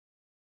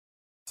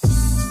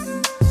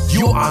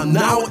You are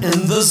now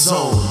in the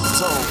zone.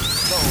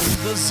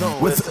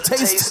 With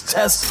Taste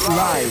Test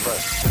Live.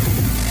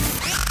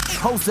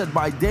 Hosted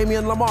by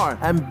Damian Lamar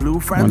and Blue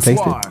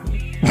Francois.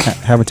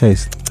 Have a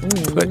taste.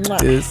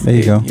 There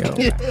you go.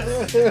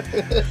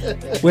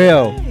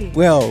 Well.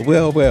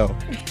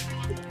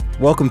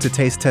 Welcome to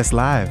Taste Test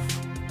Live.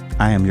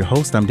 I am your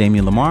host. I'm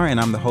Damian Lamar, and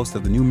I'm the host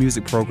of the new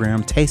music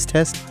program Taste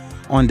Test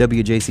on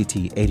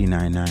WJCT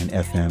 89.9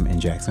 FM in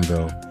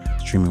Jacksonville,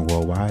 streaming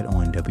worldwide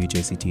on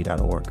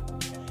WJCT.org.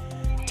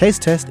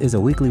 Taste Test is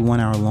a weekly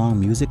 1-hour-long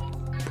music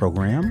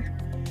program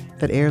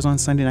that airs on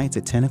Sunday nights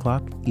at 10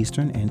 o'clock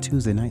Eastern and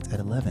Tuesday nights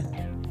at 11.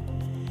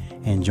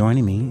 And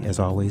joining me, as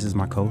always, is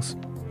my host,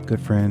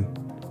 good friend,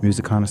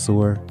 music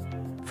connoisseur,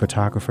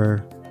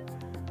 photographer,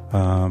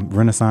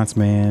 Renaissance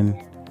man.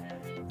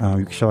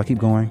 Shall I keep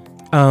going?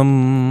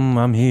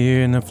 I'm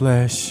here in the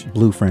flesh.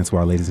 Blue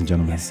Francois, ladies and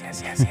gentlemen.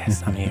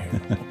 Yes, I'm here.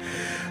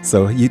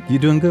 So you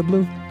doing good,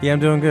 Blue? Yeah, I'm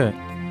doing good.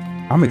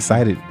 I'm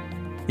excited.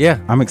 Yeah.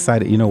 I'm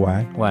excited. You know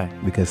why? Why?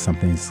 Because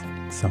something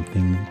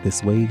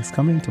this way is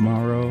coming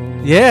tomorrow.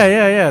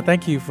 Yeah.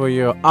 Thank you for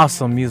your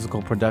awesome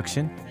musical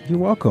production. You're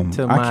welcome.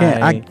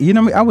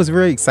 I was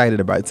very excited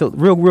about it. So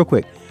real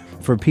quick,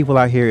 for people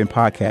out here in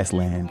podcast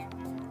land,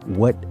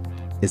 what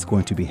is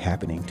going to be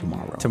happening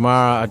tomorrow?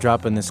 Tomorrow I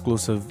drop an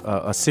exclusive,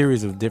 a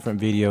series of different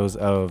videos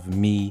of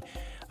me.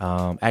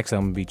 Actually,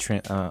 I'm going to be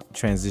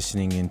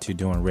transitioning into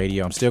doing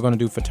radio. I'm still going to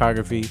do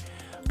photography,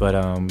 but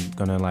I'm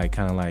going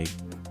to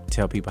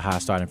tell people how I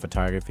started in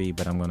photography,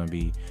 but I'm going to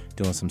be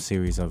doing some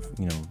series of,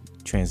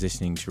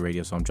 transitioning to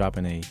radio. So I'm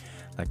dropping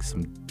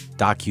some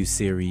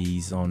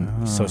docu-series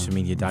on social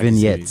media.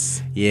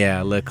 Vignettes.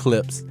 Yeah, little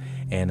clips.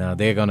 And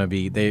they're gonna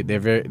be they're dope.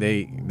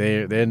 The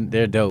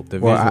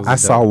visuals I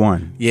saw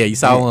one. Yeah, you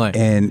saw one.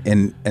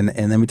 And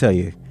let me tell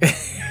you.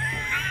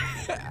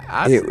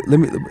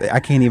 I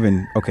can't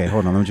even. Okay,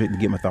 hold on. Let me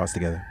get my thoughts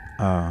together.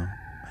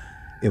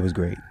 It was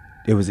great.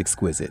 It was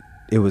exquisite.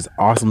 It was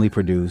awesomely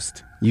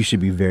produced. You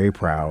should be very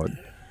proud.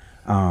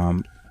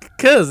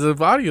 Because the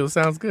audio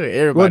sounds good.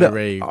 Everybody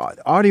raved.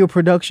 Audio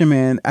production,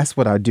 man. That's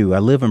what I do. I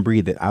live and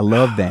breathe it. I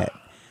love that.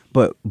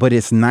 But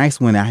it's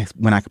nice when I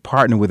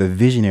partner with a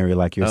visionary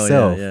like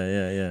yourself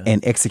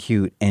and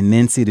execute and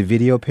then see the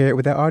video paired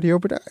with that audio.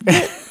 But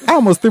I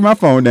almost threw my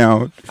phone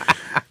down.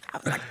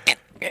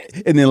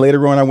 And then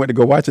later on, I went to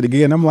go watch it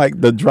again. I'm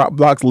like, the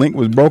Dropbox link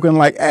was broken.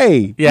 Like,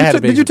 hey,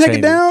 did you take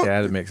it down? Yeah, I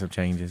had to make some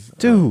changes.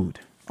 Dude,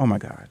 oh my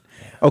God.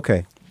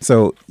 Okay,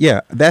 so yeah,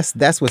 that's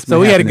what's been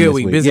so we had a good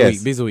week.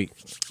 Busy week.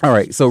 All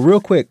right, so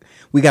real quick,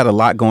 we got a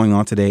lot going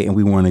on today, and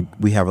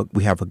we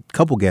have a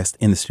couple guests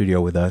in the studio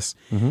with us.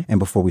 Mm-hmm. And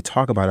before we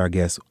talk about our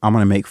guests, I'm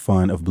gonna make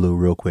fun of Blue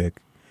real quick.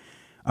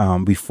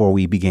 Before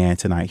we began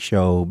tonight's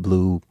show,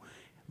 Blue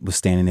was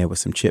standing there with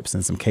some chips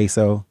and some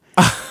queso,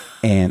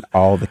 and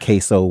all the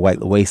queso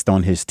waste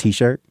on his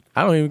T-shirt.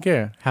 I don't even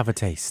care. Have a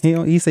taste.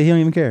 He said he don't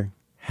even care.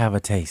 Have a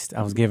taste.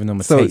 I was giving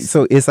them a taste.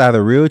 So it's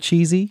either real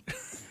cheesy,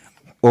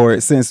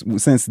 or since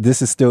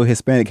this is still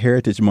Hispanic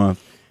Heritage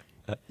Month.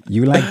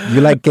 You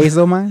like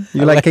queso, man?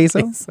 You like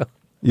queso?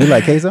 You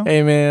like queso?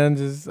 Hey, man,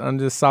 I'm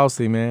just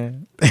saucy,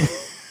 man.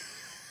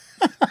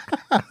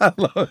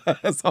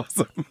 That's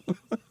awesome.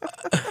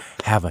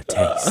 Have a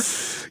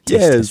taste.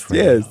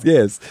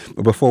 Yes.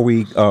 Before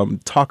we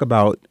talk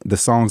about the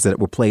songs that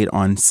were played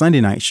on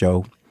Sunday night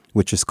show,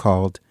 which is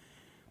called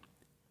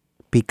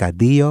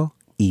Picadillo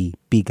y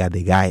Pica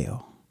de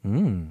Gallo,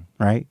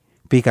 right?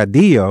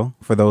 Picadillo,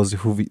 for those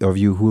of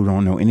you who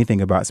don't know anything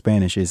about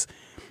Spanish,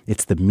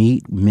 it's the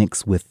meat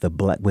mixed with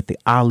the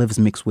olives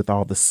mixed with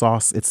all the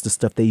sauce. It's the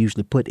stuff they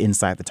usually put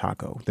inside the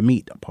taco, the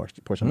meat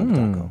portion of the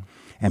taco.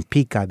 And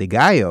pica de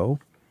gallo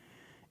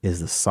is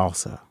the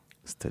salsa.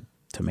 It's the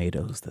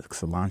tomatoes, the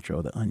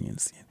cilantro, the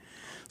onions.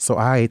 So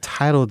I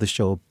titled the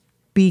show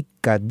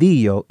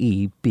Picadillo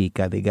y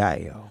Pica de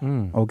Gallo.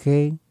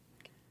 Okay?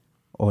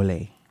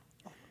 Ole.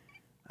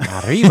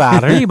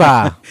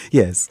 Arriba.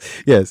 Yes.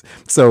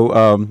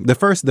 So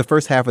the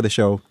first half of the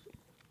show,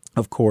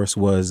 of course,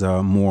 was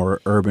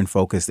more urban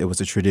focused. It was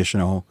a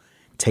traditional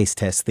Taste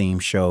Test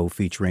themed show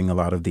featuring a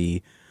lot of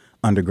the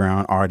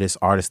underground artists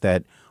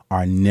that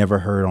are never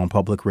heard on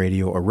public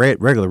radio or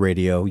regular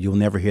radio. You'll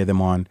never hear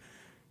them on.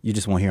 You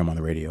just won't hear them on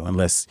the radio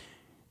unless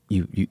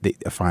they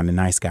find a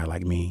nice guy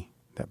like me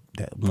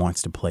that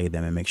wants to play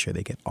them and make sure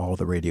they get all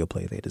the radio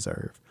play they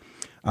deserve.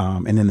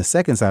 And then the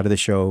second side of the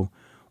show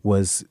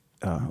was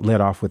led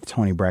off with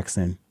Toni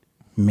Braxton,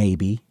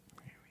 Maybe,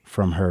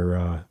 from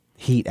her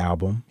Heat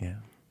album. Yeah.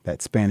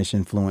 That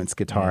Spanish-influenced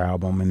guitar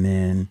album, and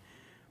then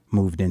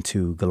moved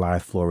into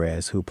Goliath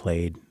Flores, who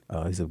played,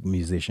 he's a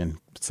musician.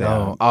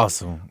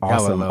 Awesome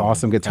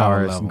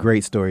guitarist,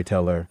 great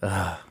storyteller.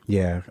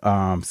 Yeah.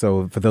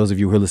 So for those of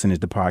you who are listening to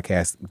the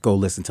podcast, go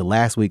listen to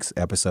last week's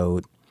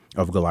episode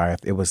of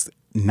Goliath. It was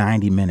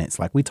 90 minutes.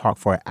 Like, we talked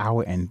for an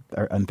hour and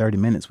 30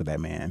 minutes with that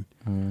man.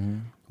 Mm-hmm.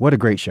 What a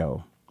great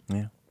show.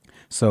 Yeah.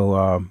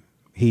 So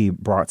he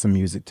brought some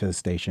music to the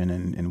station,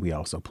 and we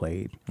also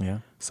played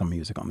some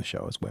music on the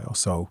show as well.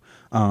 So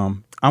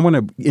I'm going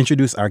to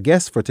introduce our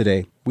guest for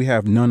today. We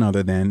have none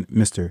other than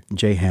Mr.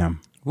 J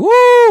Ham.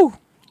 Woo!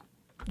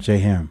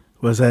 J-Ham,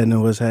 What's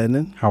happening? What's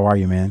happening? how are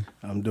you, man?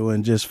 I'm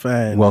doing just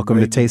fine. Welcome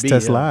to Great Taste be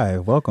Test here.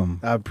 Live. Welcome.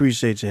 I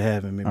appreciate you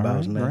having me, All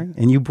boss right, man. right.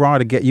 And you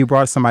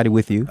brought somebody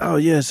with you. Oh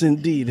yes,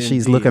 indeed. She's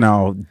indeed. looking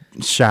all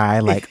shy,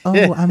 like,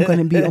 oh, I'm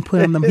gonna be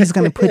put on the. He's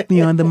gonna put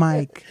me on the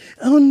mic.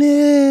 Oh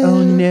no!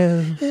 Oh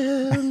no!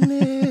 Oh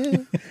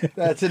no!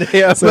 Not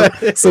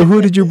today. So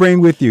who did you bring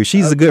with you?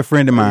 She's a good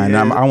friend of mine.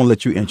 I want to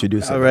let you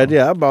introduce her. All right,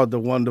 yeah. I brought the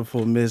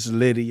wonderful Miss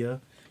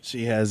Lydia.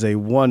 She has a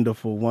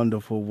wonderful,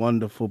 wonderful,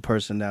 wonderful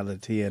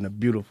personality and a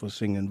beautiful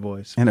singing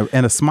voice. And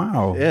a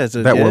smile Yeah,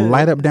 that will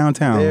light up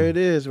downtown. There it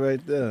is, right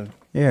there.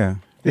 Yeah.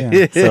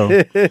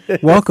 So,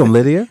 welcome,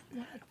 Lydia.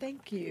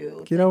 Thank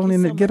you. Get on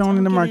in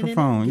the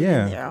microphone.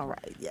 Yeah. There. All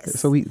right. Yes.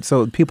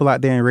 So people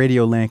out there in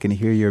Radio Land can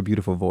hear your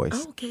beautiful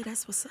voice. Okay,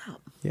 that's what's up.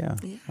 Yeah.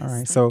 Yes, All right.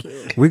 thank So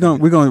you. we're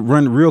gonna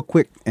run real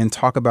quick and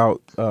talk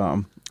about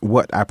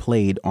what I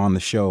played on the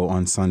show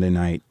on Sunday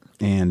night,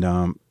 and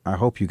I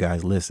hope you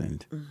guys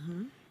listened.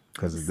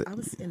 Because I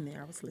was in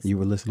there. I was listening. you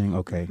were listening.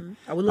 Okay.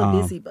 I was a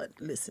little busy, but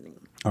listening.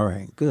 All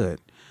right.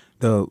 Good.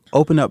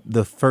 Open up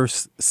the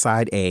first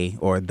side A,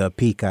 or the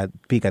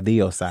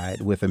Picadillo side,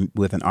 with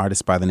an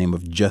artist by the name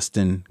of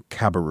Justin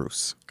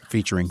Cabarrus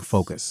featuring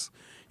Focus.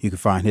 You can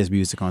find his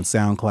music on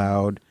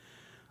SoundCloud.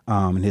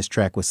 And his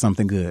track was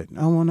Something Good.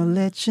 I want to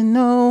let you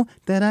know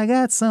that I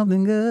got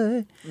something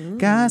good.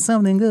 Got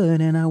something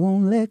good and I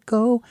won't let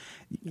go.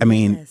 I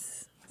mean,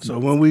 Yes. So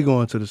when we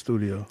going to the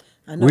studio?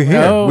 I know, we're here.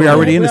 right? We're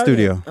already in the We're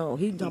studio. Oh,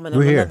 he's jumping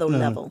We're on here. another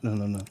level.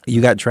 No.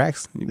 You got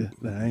tracks? Yeah,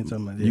 nah, I ain't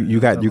talking about that.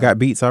 You got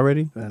beats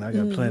already? Man, I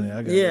got plenty.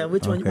 I got Yeah,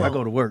 which one you I want?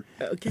 go to work.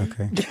 Okay.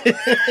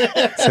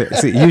 Okay.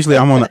 See, usually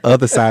I'm on the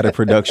other side of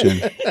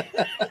production.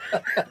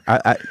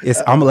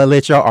 I'm gonna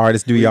let y'all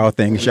artists do y'all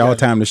thing. It's y'all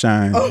time to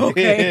shine.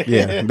 Okay.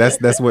 Yeah,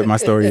 that's what my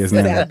story is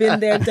now. I've been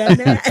there, done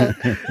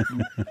that.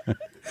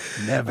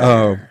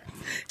 Never.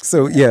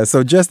 So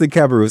Justin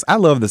Cabarrus, I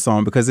love the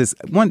song because it's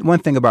one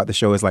thing about the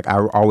show is like I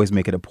always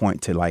make it a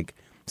point to like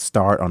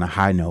start on a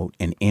high note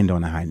and end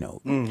on a high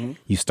note.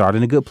 You start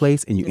in a good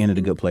place and you end at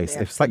a good place.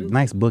 It's like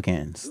nice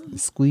bookends. It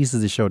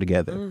squeezes the show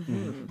together.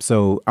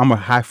 So I'm a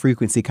high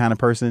frequency kind of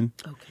person.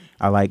 Okay.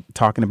 I like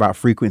talking about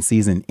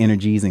frequencies and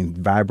energies and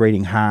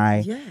vibrating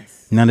high.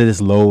 Yes. None of this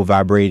low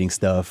vibrating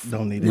stuff.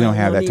 Don't need We that. don't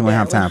have that. We Don't don't need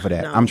have that. time for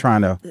that. No. I'm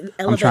trying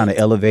to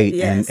elevate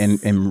Yes.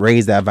 and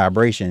raise that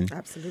vibration.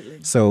 Absolutely.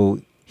 So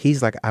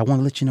he's like, I want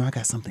to let you know I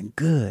got something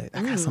good.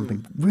 I got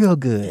something real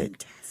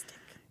good. Fantastic.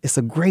 It's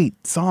a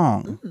great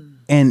song.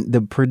 And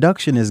the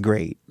production is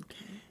great.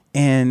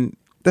 And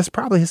that's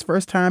probably his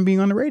first time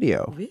being on the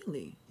radio.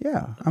 Really?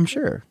 Yeah, I'm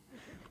sure.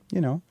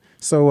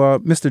 So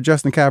Mr.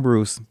 Justin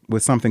Cabarrus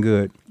with Something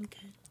Good. Okay.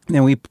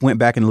 Then we went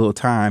back in a little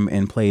time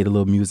and played a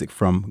little music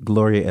from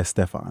Gloria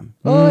Estefan.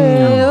 Oh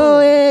yeah,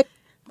 oh yeah,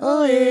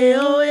 oh yeah,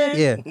 oh yeah,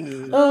 Yeah.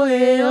 oh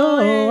yeah,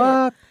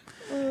 oh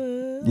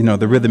yeah.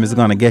 The rhythm is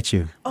gonna get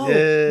you. Oh, Yes,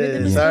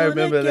 rhythm is I gonna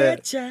remember that.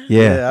 get ya.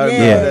 Yeah, I remember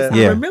Yes, that. I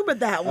Yeah. remember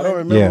that I one. don't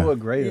remember Yeah. what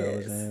grade I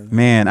was in.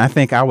 Man, I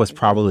think I was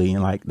probably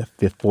in like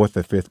the fourth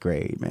or fifth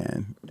grade,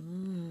 man.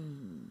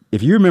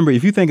 If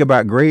you think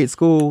about grade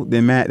school,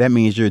 then Matt, that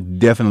means you're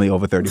definitely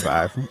over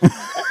 35.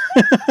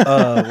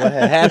 What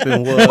had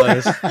happened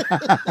was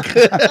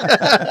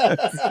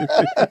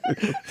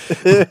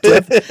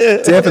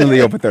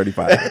Definitely over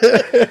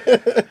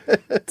 35.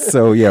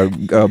 So yeah,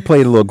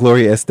 played a little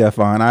Gloria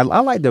Estefan. I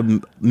like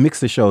to mix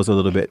the shows a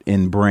little bit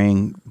and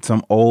bring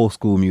some old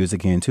school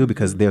music in too,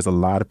 because there's a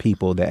lot of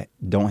people that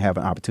don't have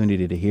an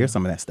opportunity to hear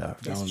some of that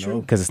stuff. That's Don't true.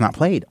 know. Because it's not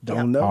played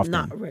Don't know. often.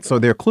 Not regular. So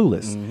they're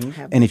clueless.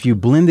 Have- And if you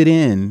blend it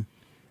in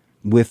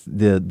with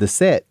the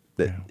set,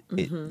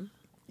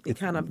 It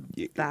kind of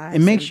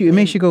it makes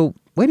you go,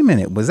 wait a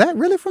minute, was that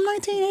really from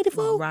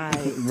 1984?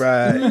 right.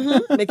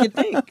 right. Make you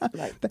think.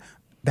 Like,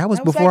 That was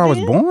That was before I back was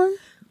then? born?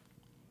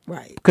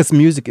 right. Because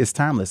music is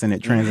timeless and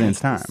it transcends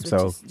time. It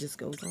So just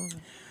goes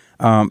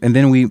on. and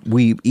then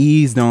we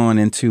eased on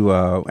into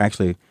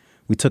actually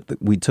we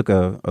took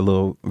a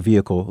little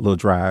vehicle, a little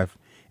drive,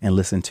 and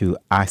listened to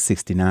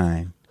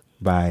I-69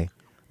 by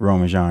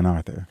Roman John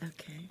Arthur.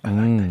 Okay. I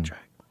like that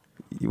track.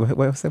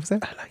 What's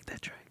that? I like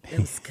that track. It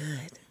was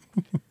good.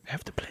 I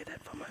have to play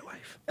that for my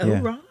wife. Oh,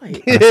 Yeah. right.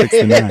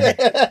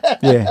 I-69.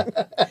 Yeah.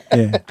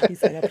 He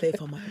said, I play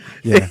for my wife.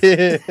 Yeah.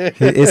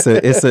 It's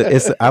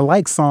a I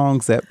like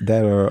songs that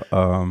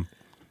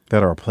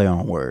are a play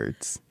on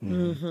words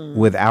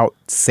without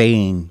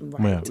saying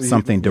Right.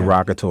 something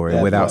derogatory,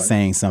 That's without right.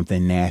 saying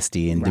something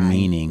nasty and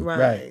demeaning.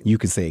 Right. You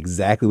can say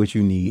exactly what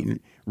you need,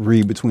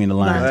 read between the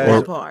lines, Right.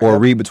 That part. or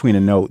read between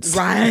the notes.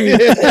 Right.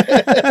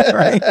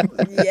 Right?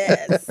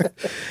 Yes.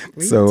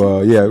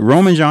 So yeah,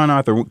 Roman John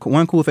Arthur.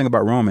 One cool thing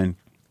about Roman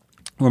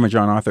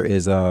John Arthur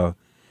is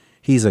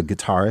he's a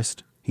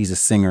guitarist, he's a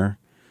singer,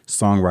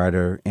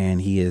 songwriter,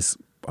 and he is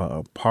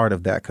part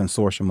of that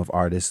consortium of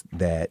artists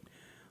that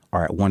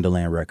are at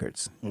Wonderland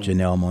Records,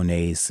 Janelle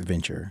Monáe's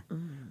venture.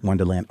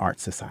 Wonderland Art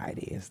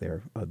Society is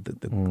their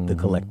the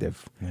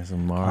collective. That's a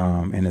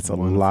And it's a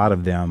lot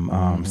of them.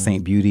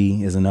 Saint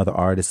Beauty is another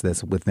artist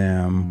that's with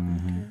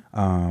them.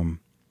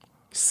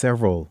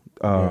 Several.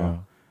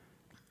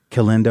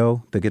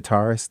 Kalindo, the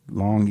guitarist,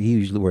 he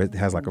usually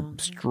has like a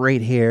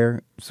straight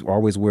hair,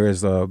 always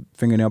wears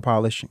fingernail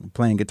polish,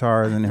 playing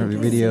guitars in her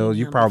videos.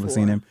 You've probably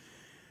seen him.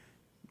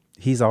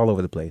 He's all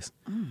over the place.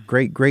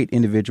 Great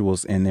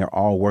individuals, and they're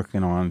all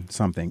working on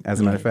something. As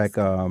a matter of fact,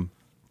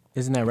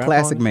 Isn't that rap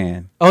Classic artist?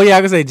 Man. Oh yeah,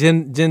 I could say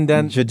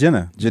Jadena.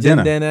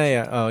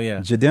 Jadena. Oh yeah.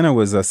 Jadena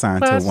was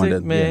signed to Classic one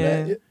of the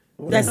Man.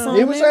 That song.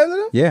 He was man?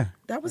 saying Yeah.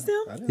 That was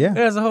them. Yeah.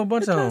 There's a whole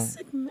bunch of them.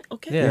 Classic man.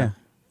 Okay. Yeah.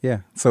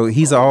 Yeah. So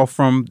he's all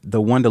from the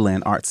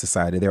Wonderland Art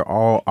Society. They're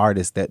all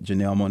artists that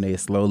Janelle Monáe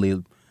is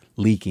slowly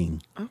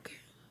leaking. Okay.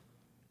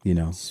 You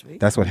know, Sweet.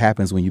 that's what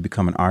happens when you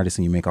become an artist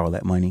and you make all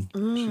that money.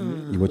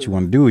 What you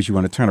want to do is you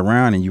want to turn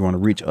around and you want to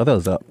reach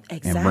others up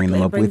and bring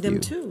them up with you.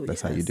 Too.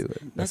 That's how you do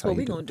it. That's how what you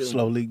we're do going it. to do.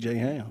 Slow Leak J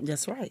Ham.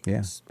 That's right.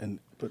 Yeah. And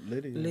put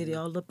Lydia.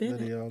 Lydia all up in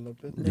Lydia it. all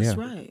up in it. That's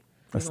Yeah. right.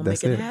 We're That's going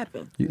to make it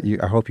happen.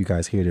 I hope you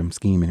guys hear them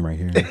scheming right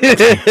here.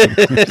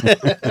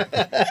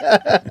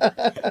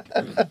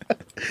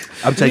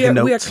 I'm taking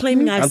notes. We are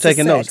claiming our I'm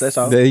taking notes. success. That's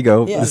all. There you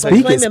go. Yeah,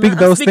 Speak it. Speak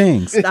those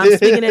things. I'm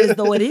speaking it as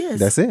though it is.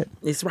 That's it.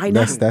 It's right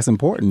now. That's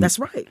important. That's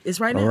right. It's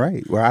right now. All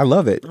right. Well, I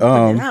love it. I'm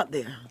putting it out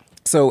there.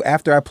 So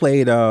after I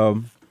played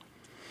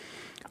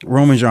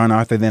Roman John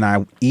Arthur, then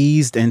I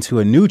eased into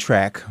a new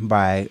track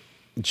by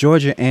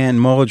Georgia Ann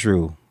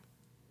Muldrew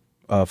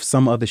of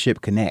Some Other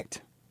Ship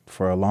Connect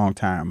for a long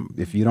time.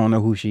 If you don't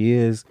know who she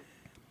is,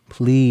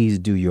 please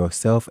do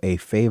yourself a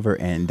favor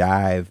and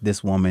dive.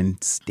 This woman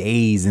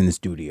stays in the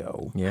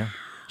studio. Yeah.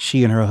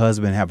 She and her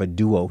husband have a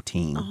duo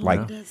team.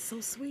 Oh, that's so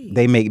sweet.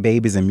 They make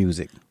babies and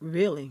music.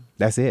 Really?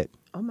 That's it.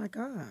 Oh my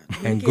God.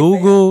 And Look at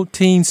Google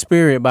Teen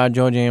Spirit by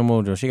Georgia Ann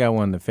Muldrew. She got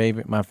one of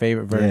my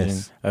favorite version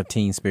Yes. of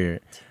Teen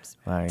Spirit.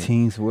 Like,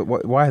 Teens.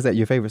 Why is that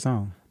your favorite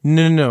song?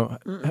 no.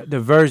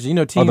 The version, you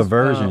know, Teen. the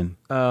version.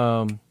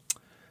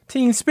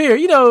 Teen Spirit.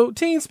 You know,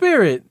 Teen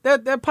Spirit.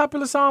 That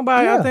popular song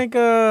by Yeah. I think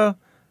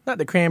not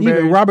the Cranberries.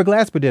 Even Robert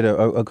Glasper did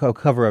a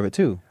cover of it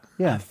too.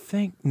 I Yeah.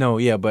 think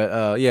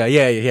but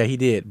yeah, he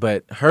did.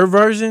 But her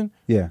version,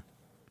 Yeah.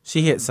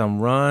 she hit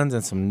some runs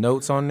and some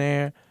notes on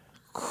there.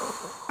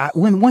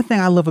 One thing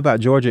I love about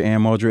Georgia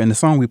Ann Muldrew, and the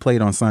song we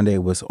played on Sunday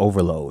was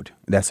Overload.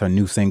 That's her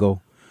new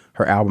single.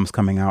 Her album's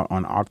coming out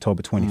on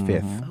October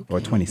 25th or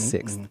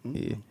 26th.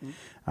 Yeah.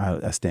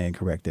 I stand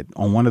corrected.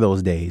 On one of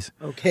those days.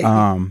 Okay.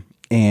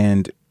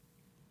 And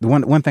the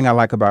one thing I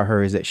like about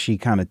her is that she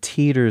kind of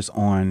teeters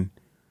on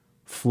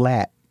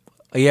flat.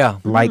 Yeah,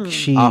 Like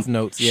she Off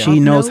notes, yeah. she Off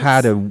knows notes.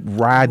 how to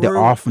ride the Word.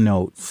 off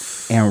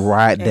notes and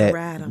ride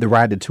ride 'em.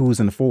 the twos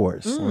and the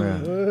fours.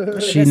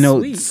 She That's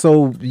knows sweet.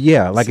 so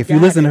yeah. Like if you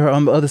got listen it. to her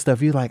on the other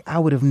stuff, you're like, I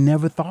would have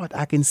never thought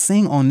I can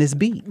sing on this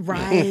beat.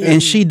 Right.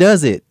 And she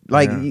does it.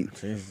 Like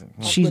She's-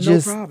 she With no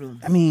just problem.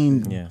 I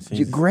mean Yeah,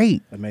 she's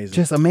great. amazing.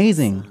 Just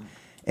amazing.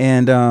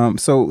 And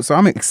so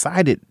I'm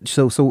excited.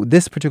 So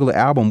this particular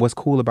album, what's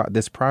cool about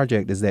this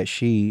project is that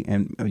she,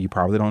 and you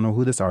probably don't know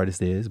who this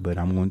artist is, but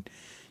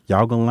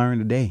y'all gonna learn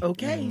today.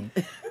 Okay.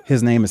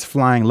 His name is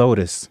Flying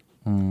Lotus.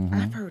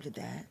 I've heard of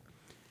that.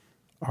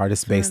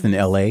 Artist based in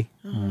LA.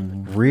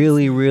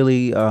 Really,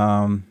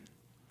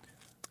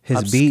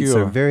 his beats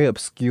are Obscure. very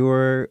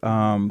obscure.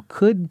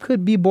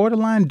 Could be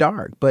borderline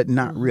dark, but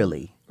not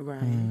really.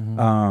 Right.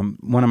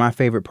 One of my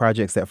favorite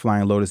projects that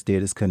Flying Lotus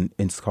did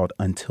it's called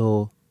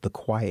Until the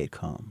Quiet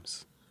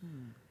Comes.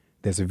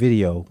 There's a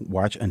video,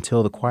 watch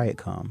Until the Quiet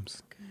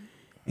Comes.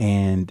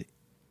 And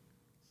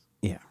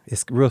yeah,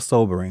 it's real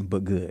sobering,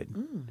 but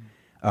good.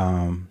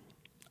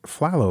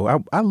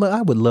 Flalo,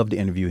 I would love to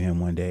interview him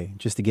one day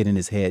just to get in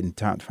his head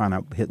and find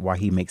out why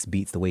he makes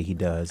beats the way he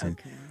does and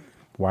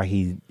why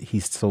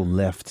he's so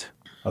left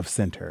of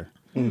center.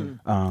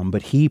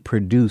 But he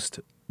produced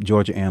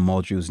Georgia Ann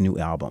Muldrew's new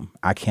album.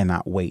 I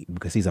cannot wait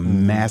because he's a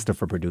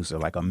masterful producer,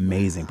 like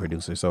amazing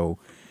producer. So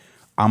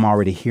I'm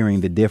already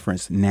hearing the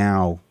difference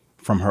now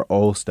from her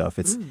old stuff.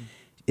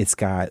 It's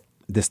got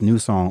this new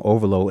song,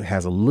 Overload,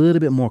 has a little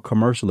bit more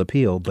commercial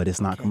appeal, but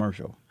it's not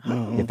commercial,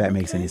 if that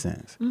makes any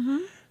sense.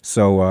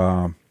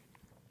 So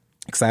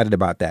excited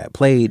about that.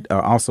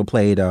 Also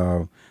played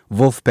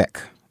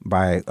Wolfpack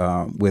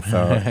with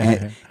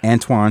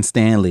Antoine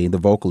Stanley, the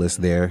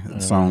vocalist there.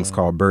 The song's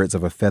called Birds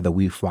of a Feather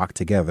We Flock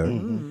Together.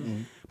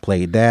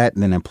 Played that,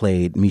 and then I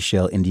played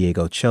Michelle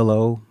Indiego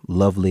cello,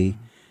 lovely,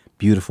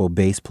 beautiful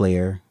bass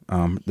player.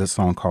 The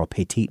song called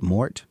Petite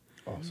Mort.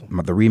 Awesome.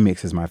 The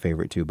remix is my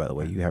favorite too, by the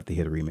way. You have to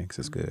hear the remix;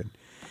 it's good.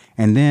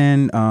 And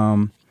then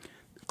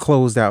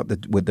closed out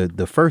with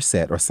the first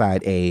set or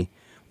side A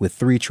with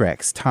 3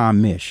 tracks.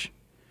 Tom Misch.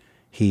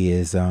 He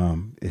is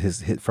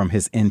from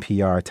his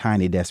NPR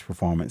Tiny Desk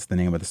performance. The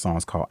name of the song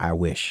is called "I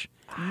Wish."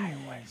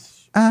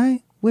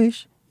 I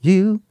wish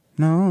you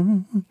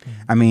know.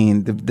 I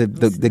mean,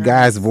 the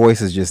guy's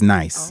voice is just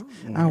nice.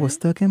 I was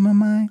stuck in my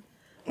mind.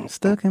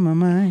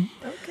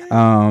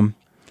 Okay.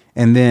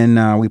 And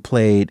then we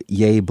played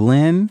Ye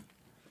Blin,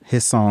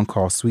 his song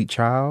called "Sweet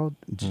Child,"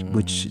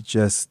 which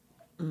just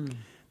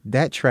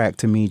that track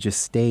to me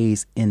just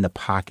stays in the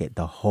pocket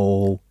the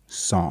whole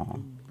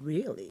song.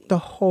 Really? The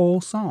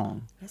whole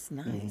song. That's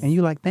nice. And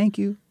you're like, thank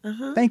you.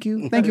 Thank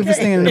you. Thank you for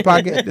staying in the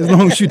pocket as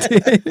long as you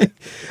did.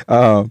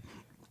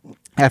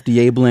 After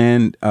Ye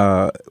Blend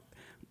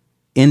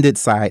ended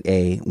side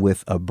A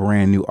with a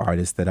brand new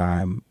artist that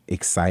I'm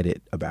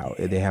excited about.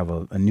 They have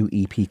a new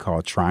EP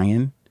called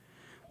Tryin',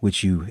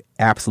 which you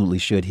absolutely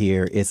should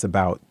hear. It's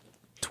about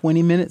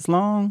 20 minutes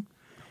long.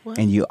 What?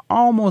 And you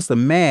almost are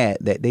mad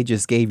that they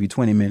just gave you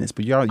 20 minutes.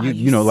 But y'all,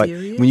 you know,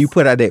 serious? Like when you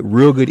put out that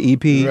real good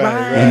EP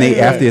and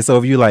they after it's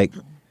over, you like,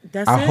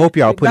 I hope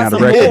y'all putting out a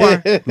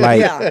record.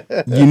 Like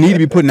you need to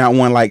be putting out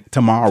one like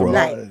tomorrow.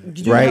 Like,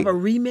 did you have a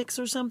remix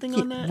or something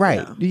on that?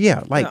 Right.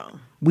 Yeah. Like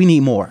we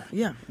need more.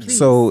 Yeah. Please.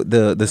 So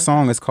the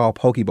song is called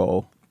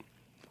Pokeball.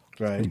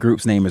 Right. The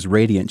group's name is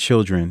Radiant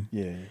Children.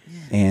 Yeah.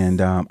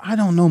 And I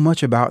don't know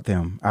much about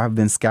them. I've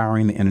been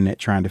scouring the internet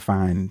trying to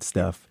find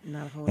stuff.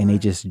 And they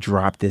just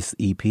dropped this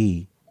EP.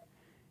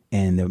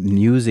 And the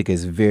music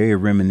is very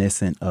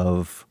reminiscent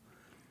of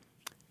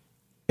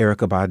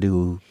Erykah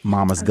Badu,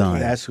 Mama's Gun.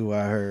 That's who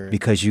I heard.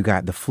 Because you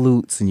got the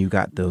flutes and you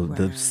got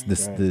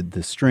the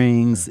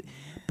strings,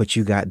 but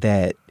you got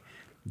that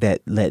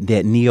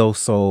neo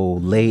soul,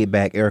 laid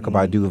back Erykah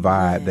Badu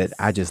vibe that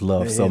I just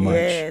love so much.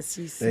 Yes,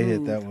 they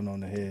hit that one on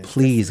the head.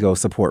 Please go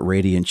support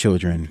Radiant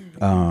Children.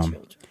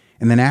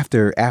 And then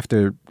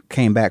after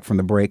came back from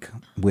the break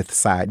with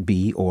side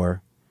B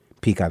or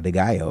Pica de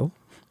Gallo,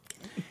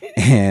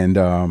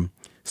 and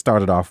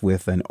started off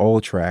with an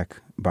old track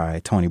by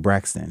Toni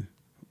Braxton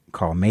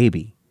called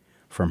Maybe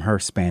from her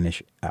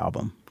Spanish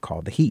album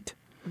called The Heat.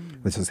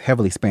 This was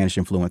heavily Spanish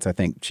influence. I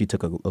think she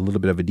took a little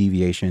bit of a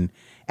deviation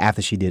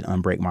after she did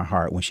Unbreak My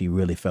Heart when she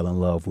really fell in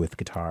love with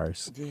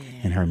guitars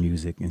and her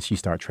music. And she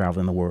started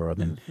traveling the world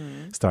and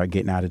started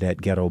getting out of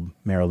that ghetto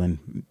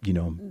Maryland,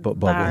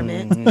 bubble.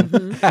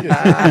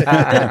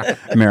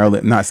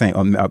 Maryland, not saying,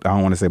 I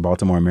don't want to say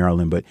Baltimore,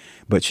 Maryland,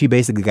 but she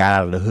basically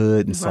got out of the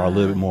hood and saw a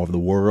little bit more of the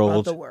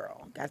world.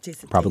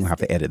 Probably going to have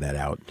to edit that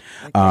out.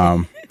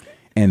 Okay.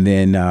 And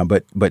then,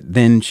 but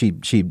then she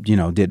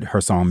did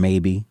her song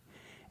Maybe.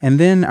 And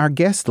then our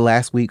guest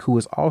last week, who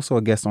was also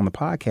a guest on the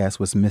podcast,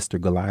 was Mr.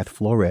 Goliath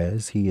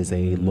Flores. He is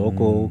a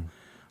local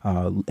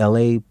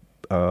L.A.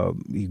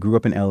 He grew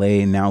up in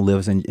L.A. and now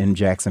lives in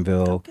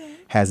Jacksonville.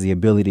 Has the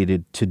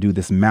ability to do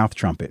this mouth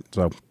trumpet,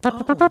 so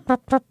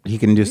he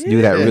can just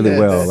do that really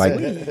well, like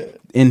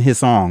in his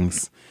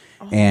songs.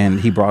 And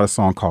he brought a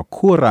song called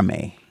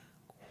Cúrame.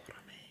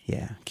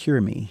 Yeah,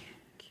 cure me.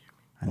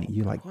 I mean,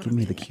 you like give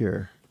me the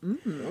cure. To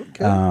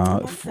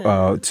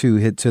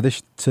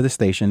the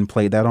station,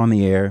 played that on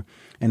the air,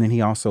 and then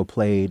he also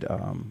played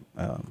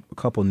a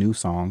couple new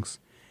songs,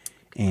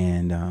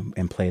 and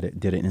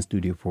did an in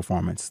studio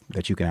performance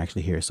that you can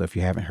actually hear. So if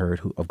you haven't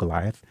heard of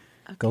Goliath,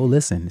 go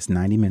listen. It's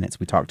 90 minutes.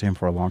 We talked to him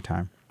for a long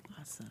time.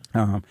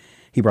 Awesome.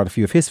 He brought a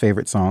few of his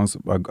favorite songs.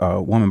 A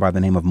woman by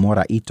the name of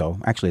Mora Ito.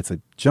 Actually, it's a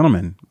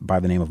gentleman by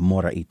the name of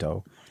Mora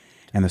Ito,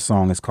 and the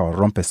song is called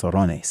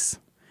Rompesorones.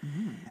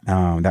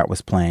 That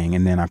was playing,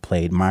 and then I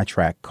played my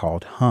track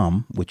called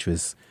Hum, which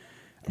was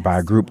by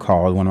a group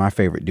called, one of my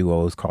favorite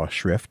duos called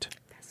Shrift.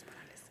 That's what I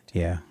listened to.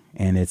 Yeah,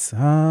 and it's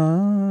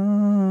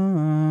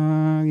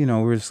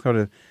we're just sort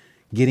of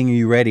getting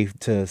you ready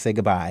to say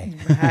goodbye.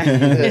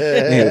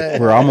 Right.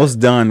 We're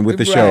almost done with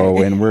the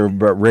show, and we're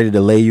ready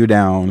to lay you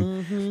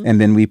down. And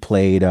then we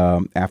played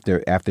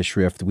after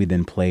Shrift. We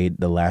then played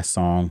the last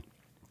song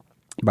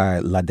by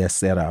La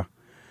Desera,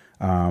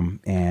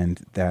 and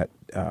that.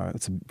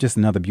 It's just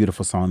another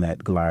beautiful song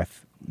that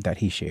Goliath that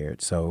he shared.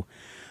 So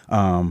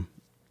I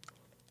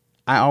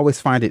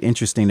always find it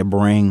interesting to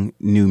bring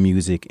new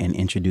music and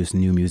introduce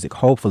new music.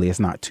 Hopefully it's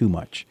not too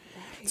much.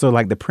 So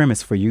like the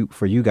premise for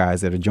you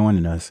guys that are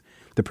joining us,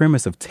 the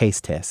premise of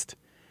Taste Test,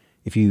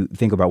 if you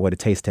think about what a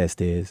taste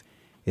test is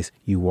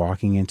you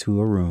walking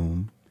into a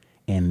room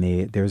and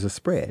there's a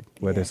spread,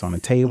 whether it's on a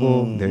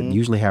table, they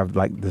usually have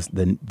like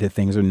the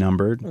things are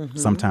numbered.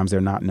 Sometimes they're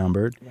not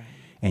numbered. Right.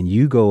 And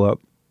you go up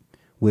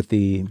with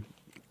the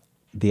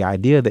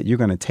idea that you're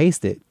going to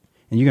taste it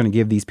and you're going to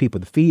give these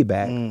people the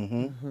feedback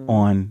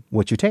on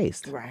what you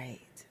taste. Right.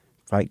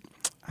 Like,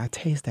 I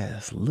taste that.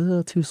 It's a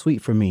little too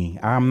sweet for me.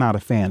 I'm not a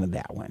fan of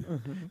that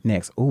one.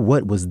 Next,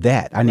 what was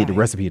that? I need the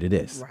recipe to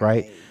this,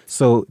 right?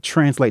 So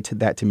translate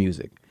that to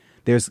music.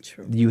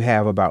 You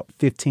have about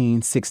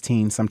 15,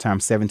 16,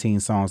 sometimes 17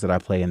 songs that I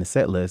play in the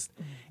set list,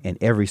 and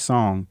every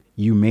song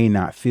you may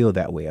not feel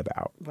that way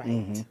about.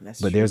 Right.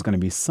 But there's going to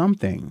be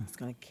something. It's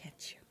going to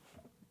catch you.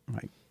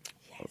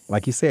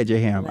 Like you said,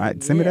 J-Ham,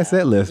 send me that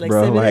set list,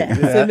 bro.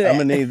 I'm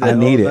gonna need that. I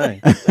need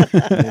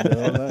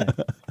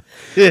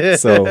it.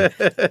 So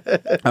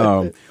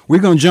we're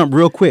gonna jump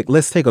real quick.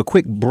 Let's take a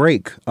quick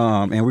break,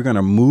 and we're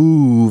gonna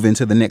move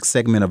into the next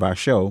segment of our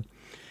show.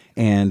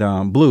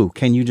 And Blue,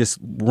 can you just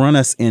run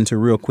us into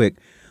real quick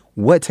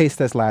what Taste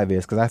Test Live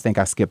is? Because I think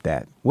I skipped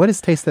that. What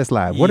is Taste Test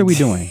Live? What are we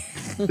doing?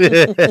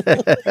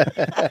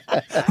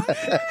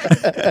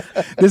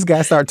 This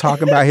guy started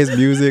talking about his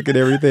music and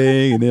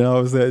everything, and then all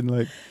of a sudden,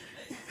 like,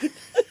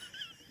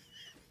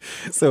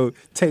 so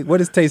what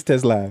is Taste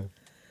Test Live?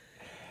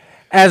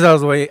 As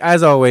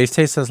always,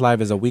 Taste Test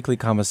Live is a weekly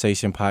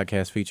conversation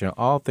podcast featuring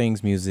all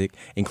things music,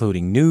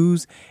 including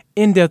news,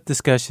 in-depth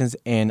discussions,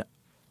 and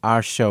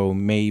our show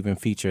may even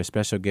feature a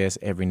special guest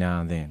every now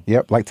and then.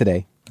 Yep, like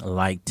today.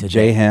 Like today.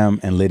 J-Ham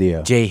and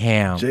Lydia.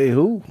 J-Ham. Jay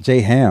who?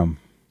 J-Ham.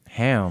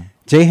 Ham.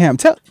 J-Ham.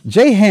 Tell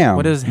J-Ham.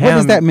 What does What ham-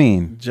 does that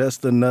mean?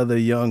 Just another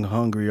young,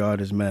 hungry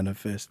artist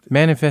manifested.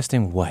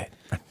 Manifesting what?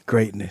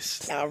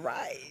 Greatness. All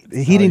right.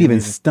 He didn't even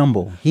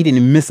stumble. He didn't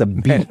even miss a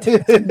beat.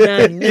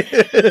 None.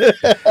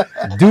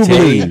 Do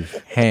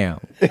believe. Ham.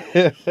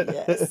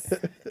 Yes.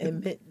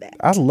 Admit that.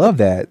 I love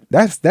that.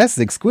 That's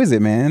exquisite,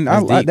 man.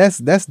 That's deep.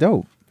 That's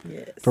dope.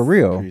 Yes. For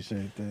real.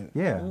 Appreciate that.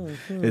 Yeah.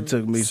 It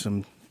took me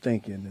some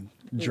thinking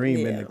and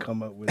dreaming Yeah. to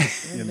come up with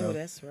it, you I know know.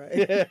 that's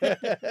right.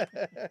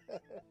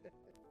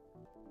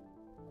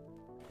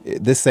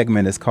 This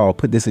segment is called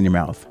 "Put This in Your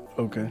Mouth."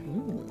 Okay.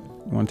 You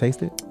want to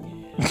taste it?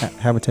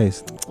 Have a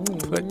taste.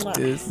 Put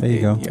this There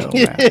you go. in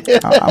your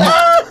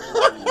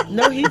mouth.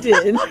 No, he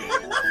didn't.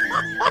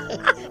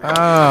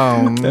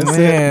 Oh, That's it.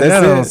 man. That's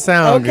That don't it.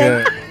 sound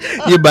Okay.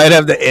 good. You might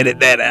have to edit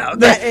that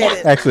out.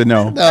 Actually,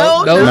 no.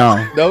 No,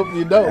 No. Nope,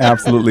 you don't.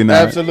 Absolutely not.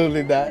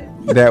 Absolutely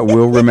not. That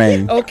will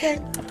remain. Okay.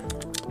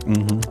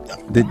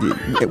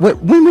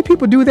 When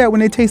people do that when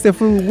they taste their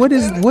food, what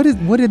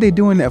are they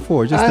doing that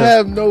for? Just I to,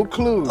 have no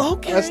clue.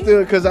 Okay. I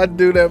still, because I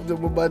do that with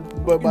my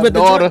With the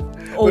daughter. joint?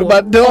 With Oh.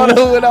 my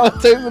daughter when I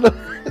was tasting them.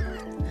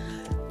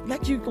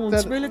 Like you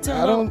gonna really tell I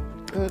her don't.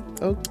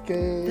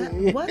 Okay.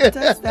 that, what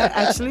does that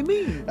actually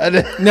mean?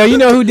 No, you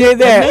know who did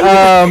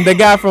that? The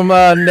guy from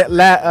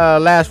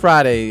last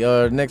Friday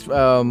or next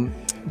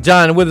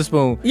John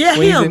Witherspoon. Yeah,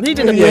 When he's him. in- He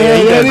did a Yeah,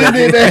 he does he that.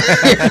 did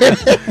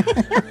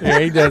that. Yeah,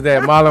 he does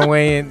that. Marlon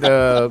Wayne,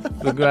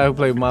 the guy who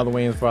played Marlon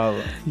Wayne's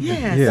father.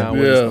 Yes. Yeah. John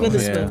Yeah.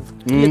 Witherspoon.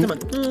 Yeah. You're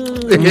talking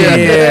about,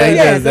 Yeah, he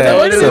yeah, does that.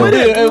 what is So-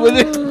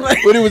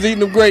 it? When he was eating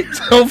them grapes.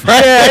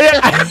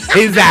 Yeah.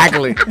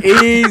 Exactly.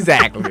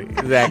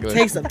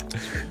 Taste them.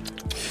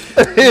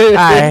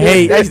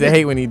 I used to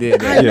hate when he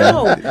did I that.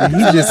 know.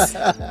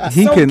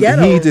 he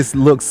ghetto. just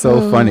looks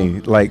so funny.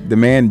 Like the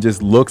man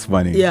just looks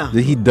funny. Yeah.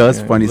 He does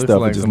Yeah, funny looks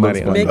stuff. like It just looks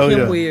somebody funny. Make him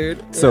yeah.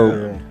 weird.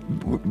 So,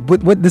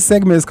 what the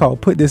segment is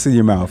called? Put this in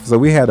your mouth. So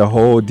we had a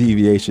whole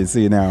deviation.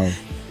 See now.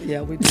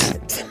 Yeah, we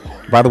did.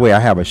 By the way, I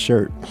have a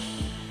shirt.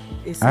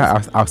 It's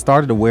I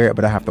started to wear it,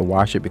 but I have to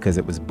wash it because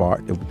it was bought.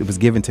 It was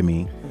given to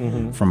me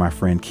from my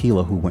friend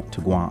Keela, who went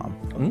to Guam.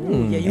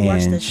 yeah, you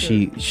watched And that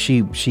shirt.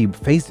 she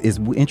faced is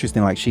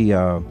interesting. Like she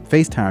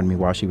FaceTimed me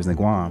while she was in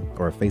Guam,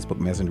 or Facebook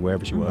Messenger,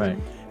 wherever she was Right.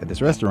 at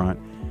this restaurant,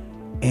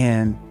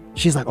 and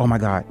she's like, "Oh my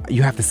God,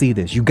 you have to see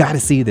this. You got to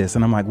see this."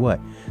 And I'm like,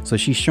 "What?" So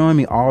she's showing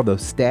me all the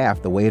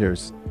staff, the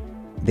waiters.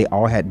 They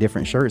all had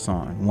different shirts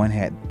on. One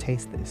had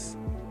 "Taste this,"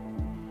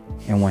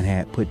 and one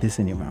had "Put this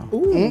in your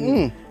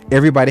mouth."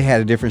 Everybody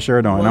had a different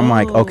shirt on. And I'm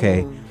like,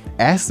 okay,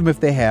 ask them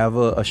if they have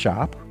a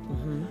shop.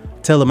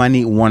 Tell them I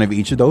need one of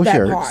each of those That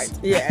shirts. part.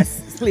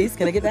 Yes. Please,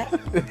 can I get that?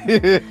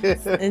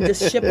 And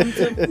just ship them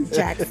to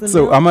Jacksonville.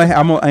 So I'm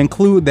gonna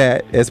include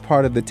that as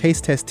part of the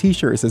taste test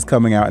T-shirts that's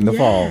coming out in the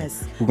fall.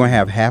 Yes. We're gonna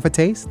have half a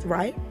taste.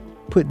 Right?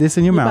 Put this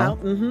in your mouth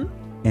Mm-hmm.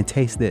 and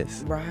taste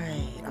this. Right.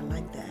 I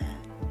like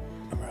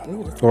that.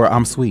 Ooh, that's- Or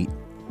I'm sweet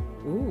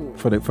ooh.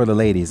 for the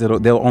ladies.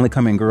 They'll only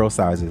come in girl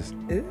sizes.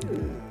 Ooh.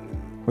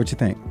 What you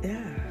think? Yeah.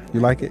 You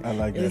like it? I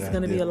like that. It's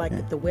gonna be idea.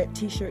 like the wet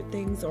T-shirt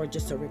things, or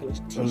just a regular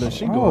T-shirt. Unless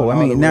she Oh, going I all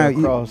mean, the now way you-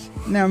 across.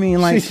 Now I mean,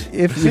 like She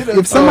if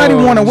done- somebody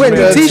want to wear she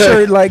the done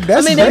T-shirt, like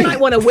that's I mean, they great. might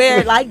want to wear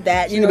it like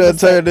that. You You know, done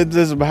just like- turned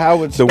into some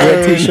Howard The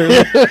wet Stern.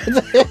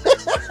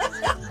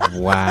 T-shirt.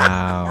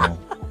 Wow.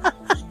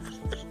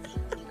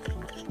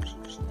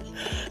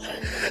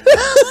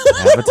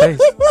 Have a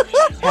taste.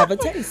 have a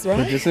taste,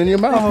 right? Just in your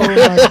mouth.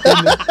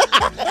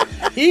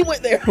 Oh, He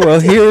went there. Well,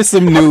 here's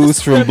some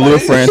news from Bleu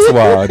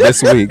Francois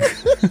this week.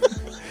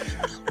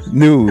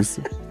 News.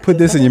 Put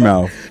this in your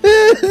mouth.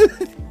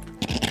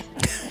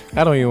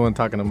 I don't even want to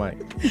talk in the mic.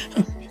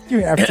 You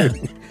have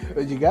to.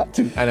 But you got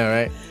to. I know,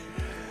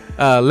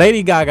 right?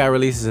 Lady Gaga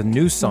releases a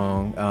new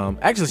song.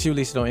 Actually, she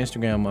released it on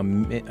Instagram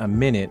a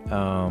minute.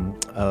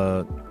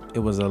 It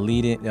was a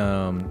lead-in.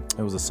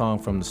 It was a song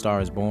from The Star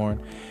Is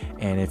Born,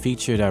 and it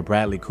featured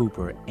Bradley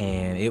Cooper.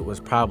 And it was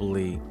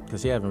probably,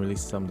 because she hasn't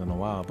released something in a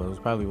while, but it was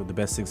probably the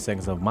best 6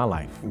 seconds of my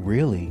life.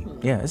 Really?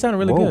 Yeah, it sounded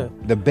really Whoa.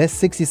 good. The best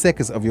 60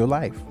 seconds of your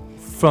life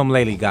From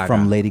Lady Gaga.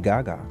 from Lady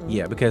Gaga.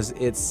 Yeah, because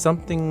it's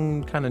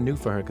something kind of new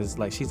for her, because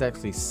like she's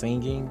actually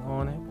singing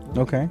on it.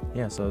 Okay.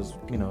 Yeah, so it's,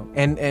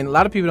 and a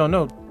lot of people don't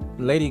know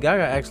Lady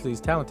Gaga actually is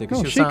talented.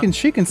 'Cause No,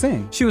 she can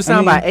sing. She was I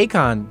signed mean, by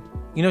Akon.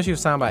 You know she was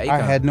signed by Akon.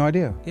 I had no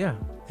idea. Yeah.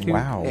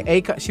 Wow.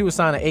 She was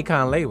signed to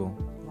Akon label.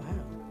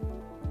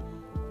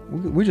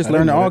 We just I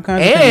learned didn't know all that.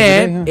 kinds of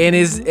things And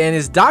today, and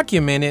it's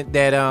documented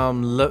that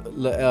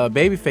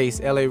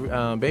Babyface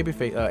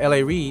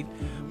L.A. Reid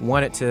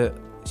wanted to.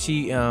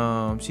 She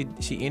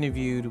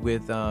interviewed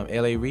with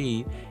L.A.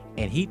 Reid,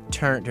 and he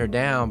turned her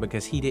down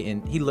because he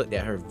looked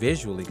at her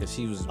visually because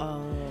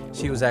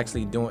she was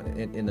actually doing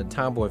it in the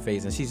tomboy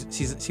phase, and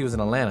she was in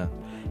Atlanta,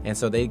 and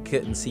so they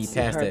couldn't see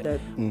past that.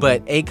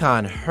 But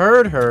Akon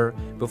heard her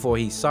before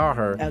he saw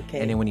her,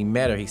 and then when he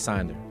met her, he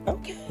signed her.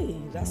 Okay,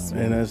 that's sweet.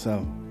 And that's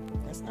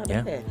That's not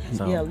Yeah. bad.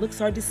 So- Yeah, it looks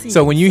hard to see.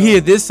 So when you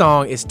hear this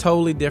song, it's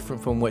totally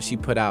different from what she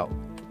put out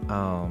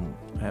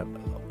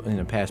in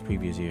the past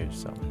previous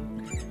years. So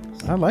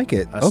I like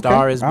it. A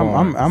Star Is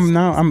Born.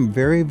 I'm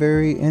very,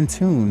 very in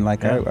tune.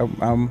 Like Yeah.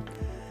 I'm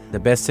the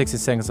best 60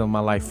 seconds of my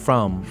life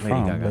from Lady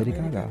Gaga. Lady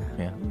Gaga.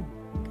 Yeah.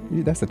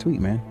 That's a tweet,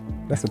 man.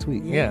 That's a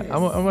tweet. Yeah,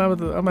 I'm about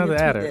to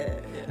add her.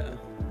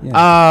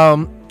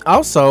 Yeah.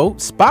 Also,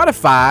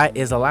 Spotify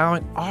is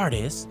allowing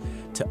artists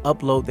to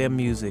upload their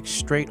music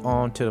straight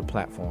onto the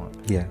platform,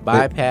 Yeah.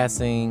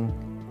 bypassing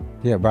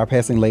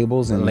bypassing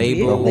labels and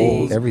Labels. the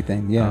whole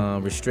everything. Yeah.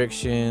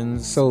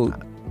 restrictions. So,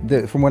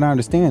 from what I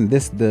understand,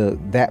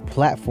 that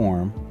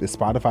platform, the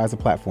Spotify is a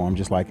platform,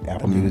 just like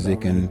Apple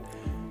Music, and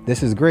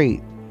this is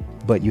great,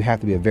 but you have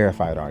to be a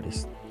verified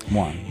artist.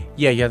 One.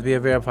 Yeah, you have to be a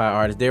verified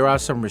artist. There are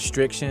some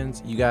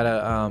restrictions. You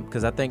gotta,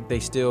 because I think they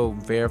still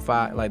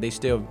verify, like they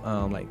still,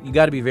 like you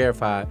gotta be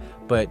verified,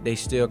 but they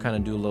still kind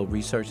of do a little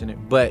research in it.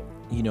 But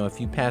you know,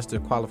 if you pass the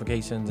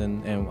qualifications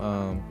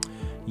and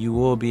you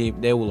will be,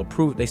 they will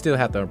approve. They still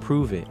have to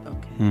approve it.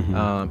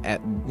 Mm-hmm.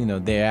 At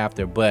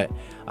thereafter, but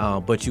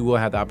you will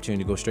have the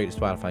opportunity to go straight to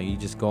Spotify. You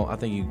just go. I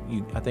think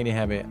I think they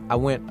have it. I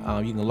went.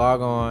 You can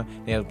log on.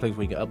 They have a place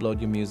where you can upload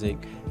your music,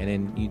 and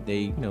then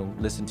they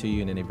listen to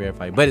you, and then they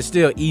verify you. But it's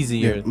still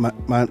easier.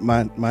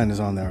 Mine is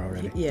on there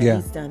already. Yeah,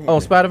 he's done it.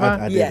 On Spotify.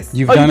 I did. Yes.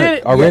 You've Oh, done you it did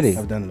it? already. Yes.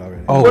 I've done it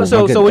already. Oh, Well, so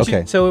my what goodness. you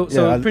Okay. so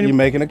Yeah, pretty, you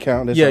make an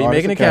account. It's Yeah, an you make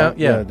artist an account,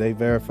 yeah. they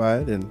verify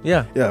it, and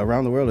Yeah.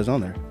 around the world is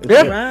on there.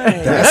 Yeah.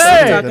 Right. That's That's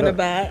what Hey. I'm talking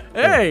about.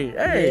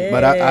 Hey.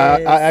 But I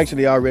Yes.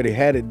 actually already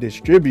had it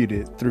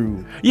distributed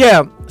through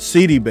Yeah.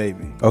 CD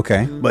Baby.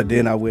 Okay. But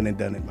then I went and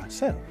done it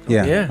myself.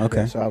 Yeah. Yeah.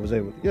 Okay. So I was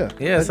able. Yeah,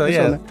 It's so on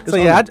yeah, there. It's so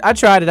on yeah, there. I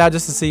tried it out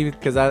just to see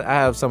because I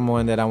have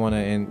someone that I want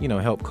to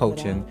help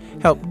coach and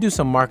help do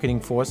some marketing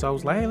for. So I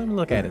was like, hey, let me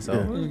look at it. So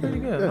it was pretty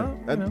good.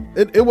 Yeah. Huh?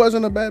 It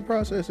wasn't a bad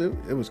process. It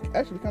was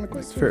actually kind of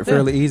quick.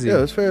 Fairly easy.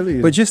 Yeah, it's fairly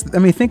easy. But just,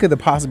 think of the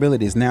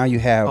possibilities. Now you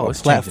have Oh, a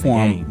it's changing the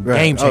platform. game. Right.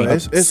 Game changer.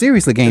 it's-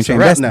 Seriously, game it's a changer.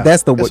 wrap now.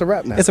 That's the It's a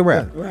wrap now. It's a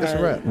wrap. Yeah, it's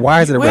a wrap.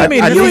 Why is it a Wait wrap? a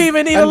minute, you don't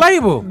even need a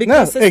label.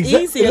 Because it's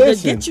easier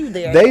listen, to get you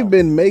there. They've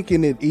been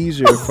making it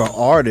easier for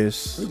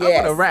artists, I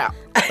want a rap.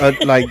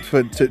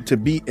 to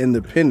be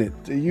independent.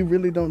 You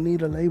really don't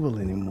need a label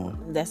anymore.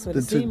 That's what To,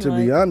 it seems to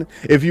like. be honest,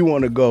 if you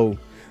want to go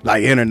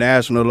like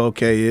international,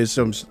 okay, it's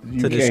you To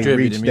can't distribute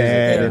reach the music,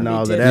 that yeah. and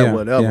all of Yeah, that,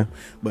 whatever. yeah.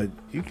 But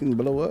you can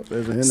blow up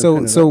as an So,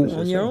 independent artist.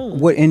 On your own.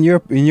 what in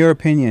your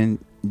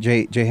opinion,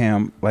 J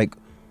Ham, like,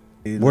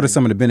 what are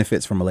some of the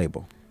benefits from a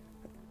label?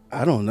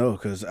 I don't know,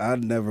 because I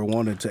never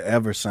wanted to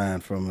ever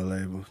sign from a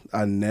label.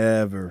 I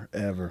never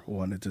ever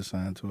wanted to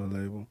sign to a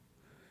label,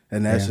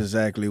 and that's Yeah.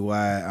 exactly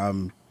why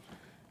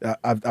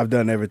I've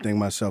done everything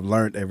myself,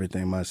 learned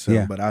everything myself.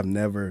 Yeah. But I've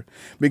never,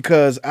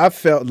 because I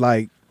felt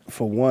like,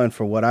 for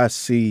what I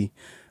see,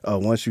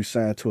 once you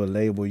sign to a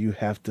label, you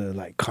have to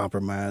like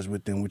compromise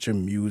with them with your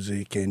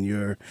music and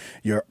your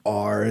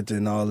art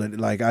and all that.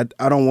 Like I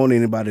don't want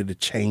anybody to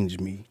change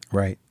me.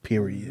 Right.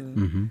 Period.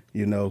 Mm-hmm.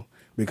 You know.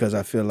 Because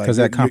I feel like 'Cause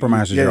that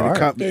compromises your art.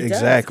 It does.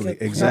 Exactly, It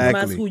compromises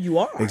exactly, who you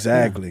are.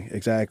 exactly. And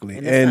that's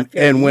not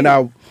fair And to when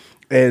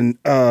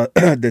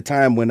you. the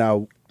time when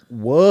I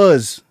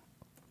was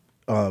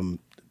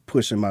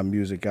pushing my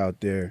music out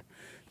there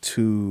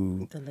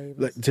to The labels.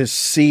 like, to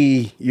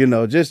see,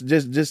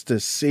 just to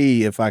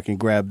see if I can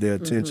grab the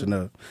attention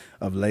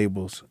of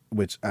labels,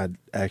 which I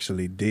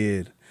actually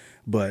did,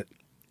 but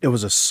it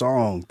was a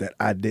song that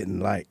I didn't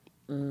like.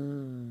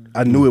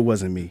 I knew it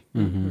wasn't me,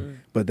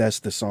 but that's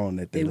the song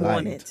that they They liked.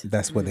 wanted.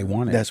 That's what they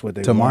wanted. That's what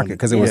they to wanted. market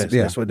because it was Yes,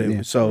 yeah. that's what they.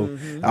 yeah. So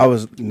I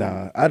was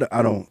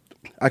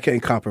I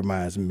can't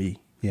compromise me.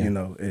 Yeah.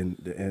 And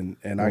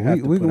I Well, have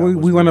to we put out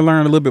what's want to real.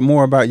 learn a little bit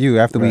more about you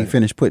after we Right.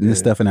 finish putting this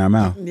Yeah. stuff in our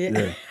mouth.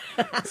 Yeah.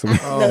 So we-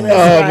 No,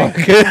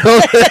 that's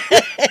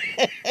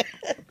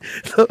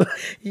right.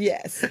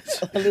 Yes.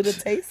 A little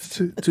taste.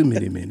 Too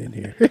many men in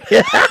here.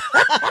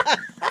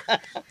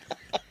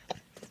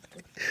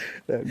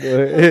 Go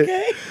ahead.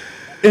 Okay.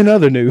 In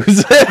other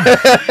news,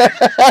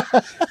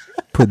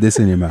 put this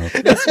in your mouth.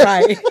 That's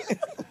right.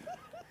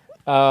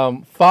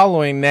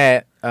 Following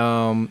that,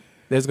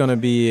 there's going to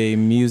be a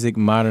Music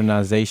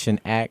Modernization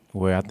Act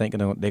where I think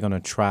they're going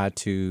to try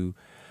to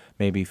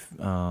maybe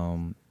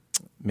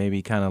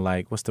kind of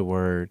like, what's the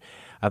word?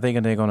 I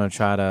think they're going to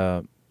try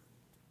to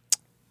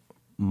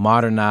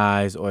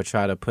modernize or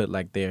try to put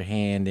like their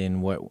hand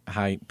in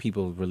how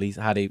people release,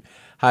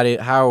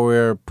 how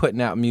we're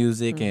putting out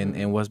music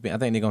and what's being. I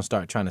think they're gonna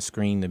start trying to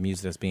screen the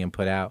music that's being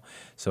put out.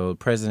 So the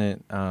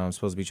president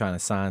supposed to be trying to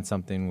sign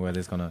something where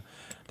it's gonna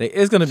be.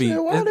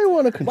 why they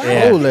want to control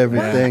Yeah.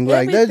 everything? Why?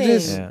 Like that Everything.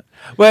 just. Yeah.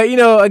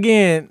 Well,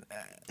 again,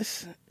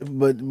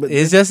 But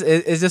it's just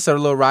a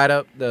little write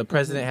up. The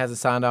president hasn't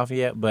signed off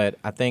yet, but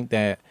I think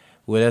that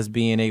with us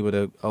being able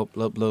to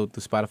upload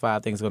through Spotify, I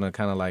think it's gonna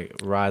kind of like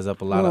rise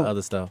up a lot of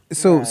other stuff.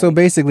 So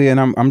basically, and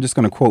I'm just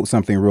going to quote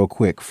something real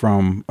quick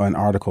from an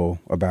article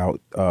about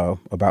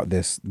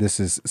this. This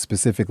is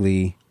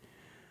specifically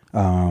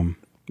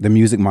the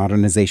Music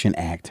Modernization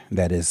Act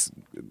that is,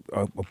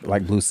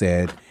 like Blue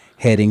said,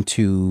 heading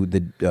to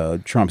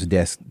the Trump's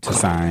desk to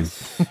sign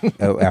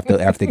after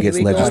it gets Here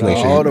we go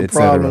legislation, All the et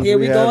cetera. problems Here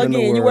we have go in the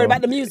again. You worried world.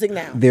 about the music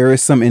now. There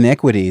is some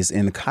inequities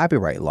in the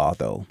copyright law,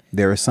 though.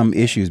 There are some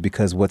issues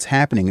because what's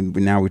happening, and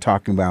now we're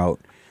talking about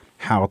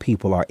how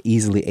people are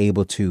easily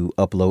able to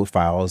upload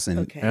files and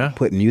Okay. Yeah.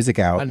 put music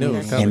out, I knew it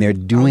was coming. and they're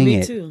doing me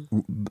it too.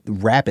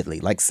 rapidly.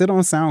 Like sit on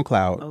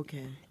SoundCloud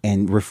Okay.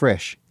 and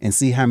refresh and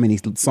see how many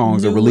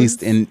songs are New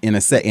released ones? in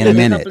a Couple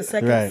minute. of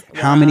seconds. Right.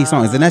 How many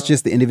songs? And that's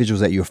just the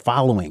individuals that you're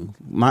following.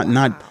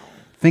 Not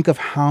think of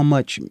how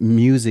much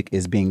music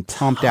is being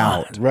pumped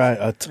out Right,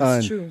 a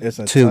ton. true. It's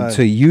a to ton.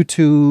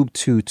 YouTube,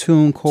 to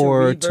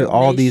TuneCore, to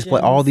all these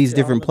Reverb all these Nation,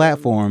 different to all of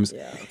them. platforms.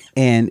 Yeah.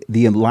 And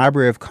the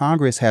Library of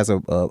Congress has a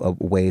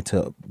way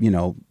to,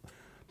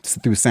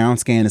 through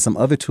SoundScan and some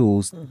other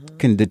tools,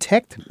 can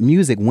detect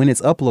music when it's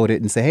uploaded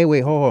and say, hey,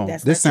 wait, hold on.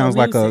 That's This not your sounds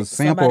like a music.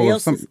 sample Somebody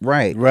of some else's.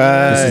 right.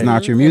 Right. This is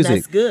not your And music.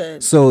 that's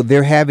good. So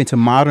they're having to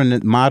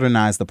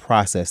modernize the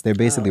process. They're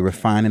basically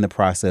refining the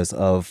process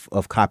of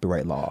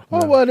copyright law.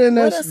 Oh, well, then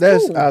Well, that's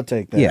that's cool. I'll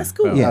take that. Yeah. That's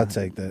cool. I'll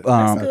take that.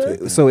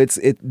 good. So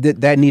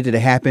that needed to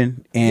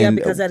happen. And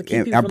Yeah, because that'll keep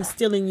and people I- from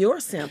stealing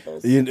your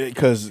samples.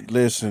 Because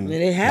listen, And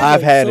it happened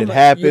I've had so it much.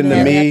 happen You know to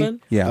that me happened?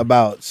 Yeah.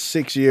 about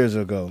 6 years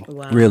ago.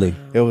 Wow. Really.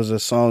 It was a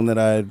song that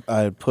I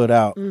had put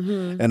out,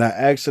 Mm-hmm. and I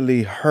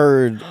actually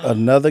heard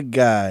another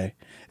guy,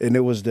 and it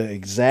was the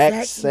exact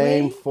Exact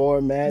same way?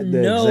 format,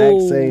 the No.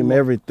 exact same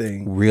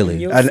everything. Really.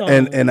 Your And,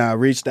 song. and I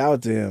reached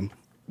out to him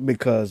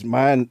because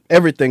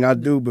everything I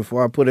do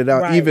before I put it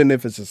out, Right. even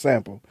if it's a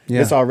sample,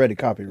 Yeah. it's already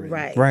copyrighted.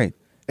 Right. Right.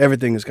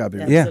 Everything is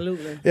copyrighted. Yeah.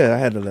 Absolutely. Yeah, I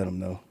had to let him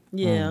know.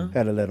 Yeah.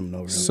 Had to let him know.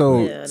 Really.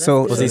 So Yeah, that's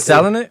so good. Was he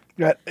selling it?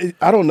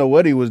 I don't know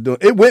what he was doing.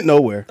 It went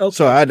nowhere. Okay.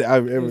 So I like,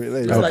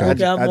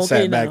 okay, I'm I okay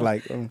sat back now.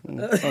 like,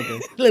 okay.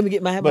 Let me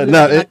get my But my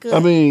no, cut. I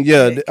mean, yeah,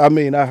 Okay. I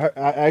mean, I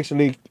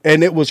actually,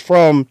 and it was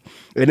from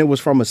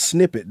a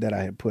snippet that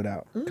I had put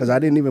out because I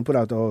didn't even put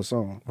out the whole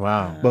song.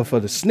 Wow. But for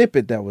the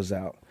snippet that was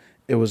out,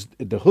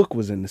 the hook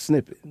was in the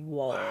snippet,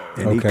 Whoa.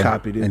 and he Okay.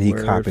 copied it. And he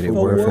word copied it for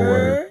word for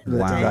word. word.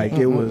 Wow. Like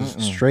it was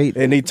Straight.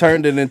 and he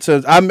turned it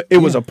into. It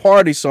was a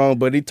party song,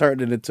 but he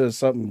turned it into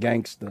something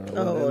gangster.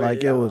 Oh,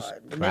 like it was.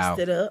 Lord. Messed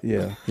it up.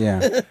 Yeah,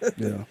 Yeah.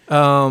 yeah.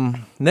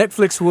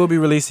 Netflix will be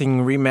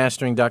releasing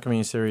remastering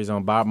documentary series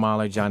on Bob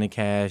Marley, Johnny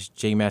Cash,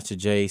 J Master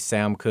J,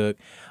 Sam Cooke.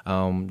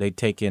 They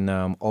take in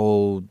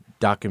old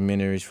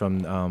documentaries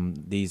from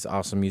these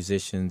awesome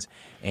musicians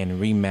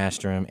and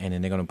remaster them, and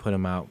then they're gonna put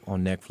them out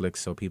on Netflix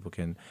so people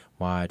can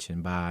watch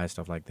and buy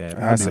stuff like that.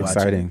 That's be watching.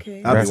 exciting.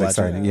 Okay. I'll be That's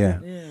watching exciting.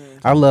 that. Yeah.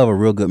 I love a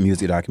real good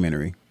music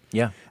documentary.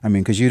 Yeah. I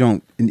mean, because you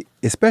don't,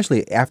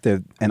 especially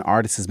after an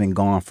artist has been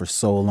gone for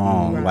so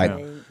long, Right.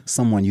 like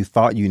someone you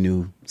thought you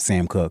knew,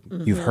 Sam Cooke.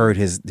 You've heard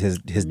his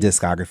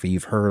discography.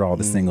 You've heard all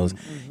the singles.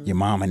 Your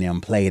mom and them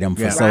played him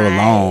for Yeah. so Right.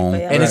 long.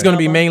 Forever. And it's going to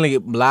be Right. mainly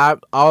live.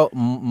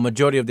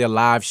 Majority of their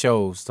live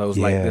shows. So it's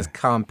like Yeah. this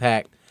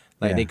compact.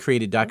 Like Yeah. they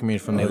created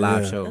documentaries from their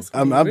live shows.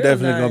 I'm Real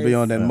definitely gonna be nice.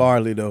 on that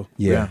Marley though.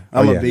 Yeah.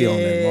 I'm Oh, gonna be yeah. on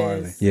that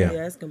Marley. Yeah.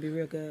 Yeah, it's gonna be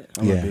real good.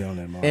 I'm gonna Yeah. be on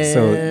that Marley.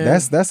 So And-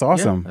 that's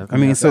awesome. that's I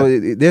mean, so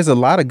there's a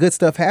lot of good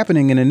stuff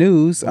happening in the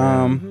news.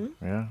 Yeah,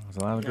 there's a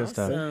lot of good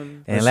stuff.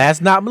 Awesome. And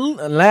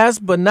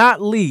last but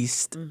not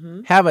least,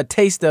 have a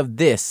taste of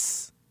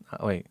this.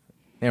 Oh, wait,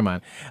 never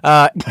mind.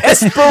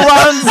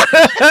 Esperanza.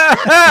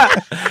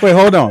 Wait,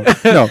 hold on.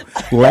 No,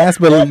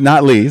 last but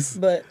not least,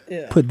 But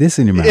yeah. put this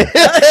in your mouth.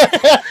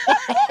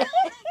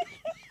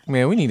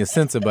 Man, we need a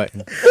censor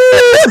button.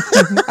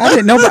 I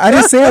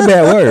didn't say a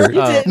bad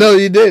word. No,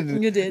 you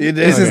didn't. You didn't. You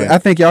This didn't. is, I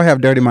think y'all have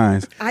dirty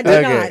minds. I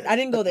did Okay. not. I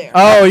didn't go there.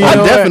 Oh, you I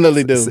know what?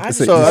 definitely do. So-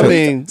 So, so- I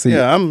mean, so you-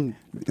 yeah, I'm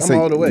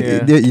all the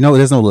way. Yeah. You know,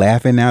 there's no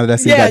laughing now that I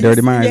see you got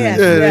dirty minds. Yeah,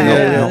 Yeah, yeah, yeah, yeah.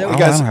 yeah. I It don't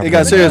got have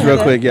it serious that.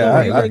 real quick.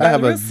 Yeah, Yeah, I it got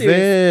have a real serious.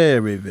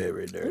 very,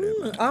 very dirty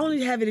mouth. I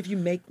only have it if you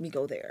make me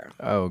go there.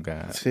 Oh,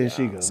 God. Here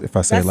she goes. If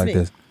I say it That's like me.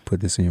 this,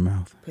 put this in your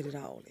mouth. Put it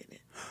all in it.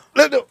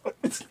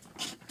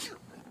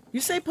 You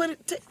say put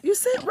it. You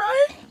said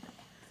right.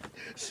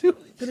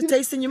 Put a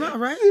taste in your mouth,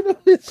 right?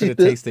 Put a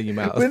taste in your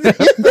mouth.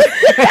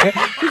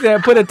 He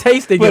said, put a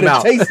taste in your Put a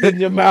mouth. taste in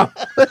your mouth.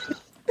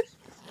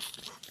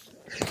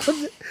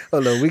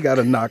 Hold on, we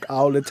gotta knock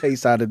all the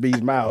taste out of these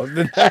mouths.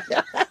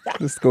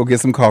 Let's go get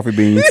some coffee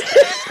beans.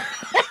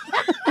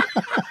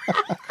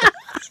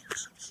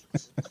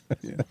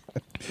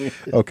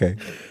 Okay,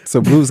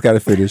 so Blue's got to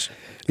finish.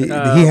 He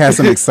has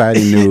some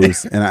exciting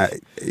news, and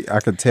I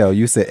could tell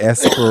you said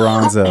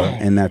Esperanza,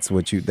 and that's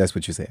what you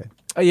said.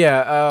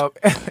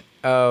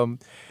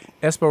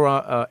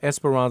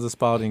 Esperanza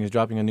Spalding is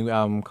dropping a new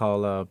album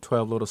called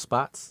 12 Little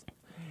Spots.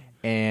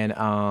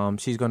 And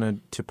she's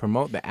going to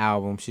promote the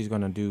album, she's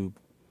going to do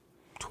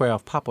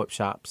 12 pop-up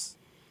shops,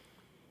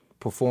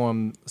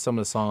 perform some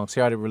of the songs. She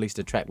already released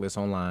the track list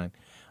online,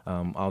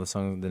 all the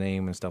songs, the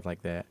name and stuff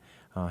like that.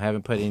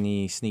 Haven't put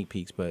any sneak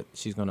peeks, but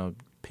she's gonna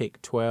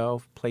pick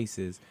 12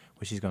 places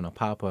where she's gonna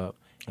pop up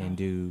and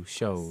do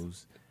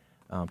shows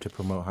to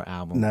promote her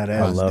album. Now I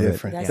that's love it.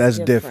 different. That's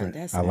different.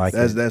 I like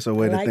That's it. that's a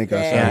way to I like think that.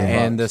 outside Yeah, the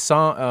box. and the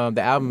song,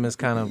 the album is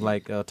kind of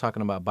like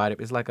talking about body.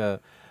 It's like a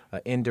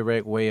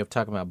indirect way of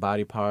talking about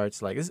body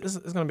parts. Like it's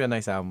gonna be a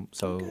nice album.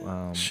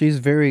 So She's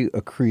very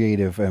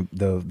creative.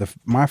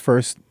 My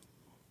first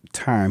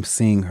time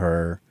seeing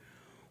her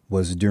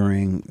was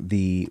during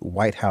the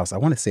White House. I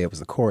want to say it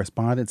was a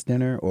correspondence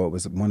dinner, or it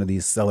was one of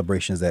these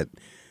celebrations that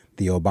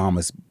the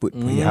Obamas put,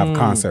 you have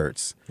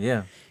concerts.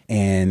 yeah,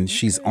 And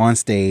she's on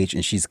stage,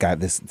 and she's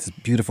got this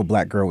beautiful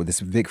black girl with this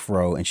Vic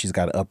Fro, and she's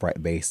got an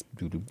upright bass,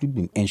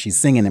 and she's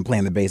singing and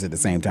playing the bass at the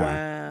same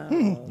time.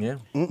 Wow. yeah,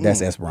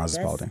 That's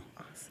Esperanza Spalding.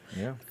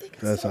 yeah. I think I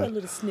That's saw a a-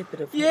 little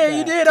snippet of Yeah, you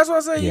that. did. That's what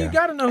I said. Yeah. You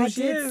gotta know who I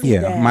she did is. see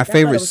Yeah, that. my I thought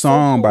favorite it was so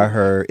song by cool.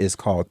 her is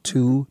called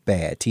Too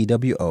Bad.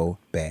 TWO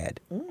Bad.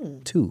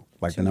 Two,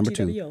 like the number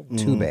two. TWO.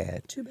 Too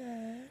Bad. Too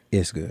bad.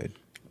 It's good.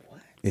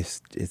 What?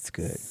 It's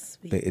good.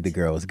 Sweet. The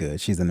girl is good.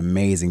 She's an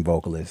amazing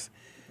vocalist.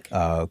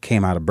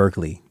 Came out of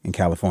Berkeley in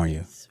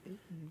California.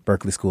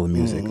 Berkeley School of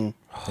Music.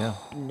 Yeah,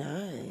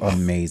 Nice.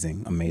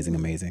 Amazing.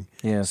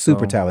 yeah.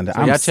 Super so- talented.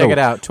 So y'all check it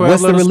out. 12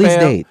 What's the Little release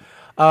Spell. date?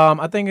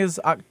 I think it's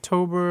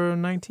October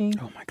 19th.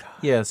 Oh my God.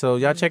 Yeah, so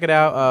y'all check it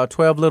out.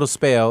 12 Little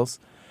Spells,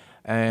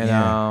 and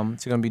Yeah.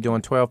 she's gonna be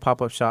doing 12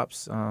 pop-up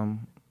shops.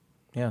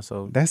 Yeah,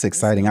 so That's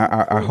exciting.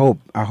 I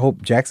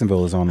hope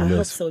Jacksonville is on the I hope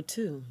list. so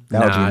too.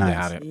 That would Nah, I be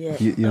doubt nice. it.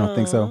 Yeah. You don't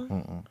think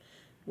so?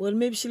 Well,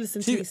 maybe she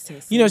listens to she, Taste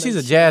Test. you know, she's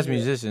a jazz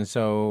Maybe she- musician,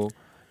 so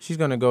she's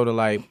gonna go to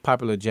like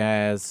popular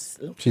jazz,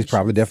 She's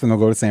probably definitely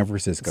gonna go to San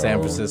Francisco. San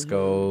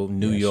Francisco,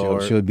 New Yeah,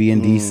 York, She'll be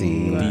in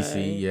DC.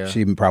 DC. Yeah,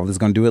 She probably is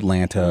gonna do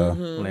Atlanta.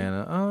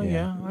 Atlanta. Oh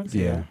yeah, I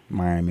see Yeah, that.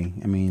 Miami.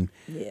 I mean,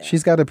 Yeah.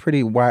 she's got a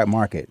pretty wide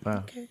market. Wow.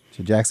 Okay.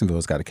 So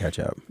Jacksonville's got to catch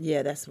up.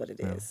 Yeah, that's what it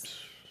is.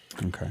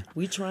 Okay.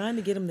 We trying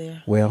to get them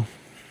there. Well,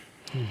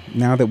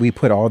 now that we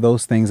put all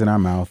those things in our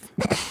mouth,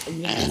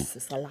 Yes,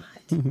 it's a lot.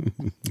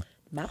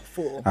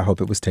 Mouthful. I hope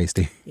it was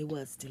tasty. It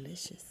was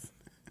delicious.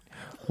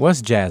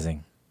 What's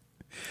jazzing?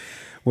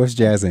 What's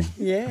jazzing?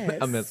 Yes.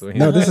 I'm messing with you.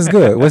 No, this is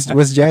good.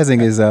 What's jazzing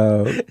is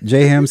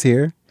Jay Ham's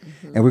here,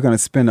 and we're going to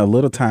spend a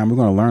little time. We're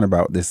going to learn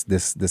about this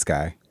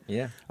guy.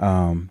 Yeah.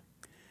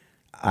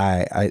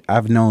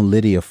 I've known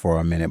Lydia for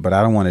a minute, but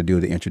I don't want to do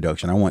the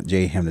introduction. I want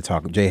Jay Ham to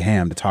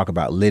talk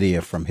about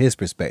Lydia from his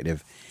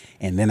perspective,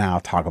 and then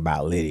I'll talk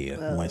about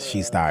Lydia once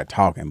she started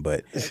talking.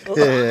 But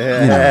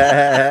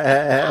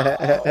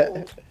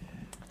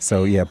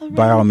so yeah,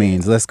 by all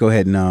means, let's go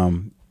ahead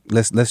and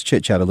let's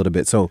chit chat a little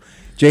bit. So,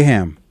 Jay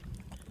Ham,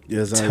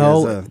 Yes, sir, yes,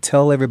 tell sir.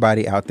 tell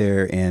everybody out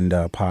there in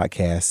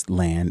podcast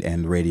land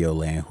and radio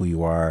land who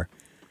you are.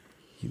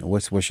 You know,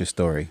 what's your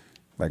story?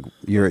 Like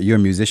you're a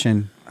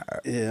musician.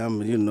 Yeah,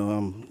 I'm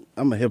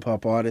a hip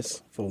hop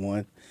artist for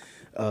one.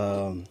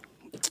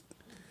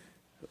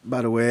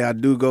 By the way, I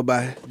do go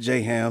by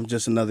Jay Ham,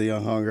 just another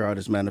young hunger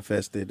artist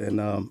manifested,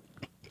 and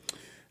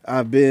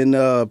I've been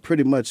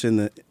pretty much in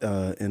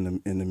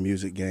the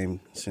music game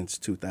since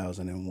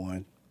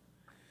 2001.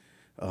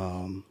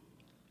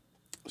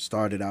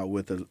 Started out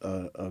with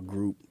a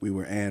group. We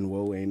were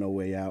ANWO, Ain't No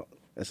Way Out.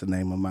 That's the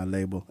name of my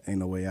label, Ain't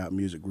No Way Out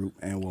Music Group,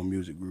 ANWO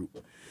Music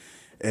Group,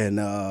 and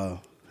I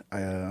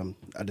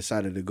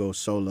decided to go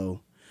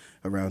solo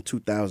around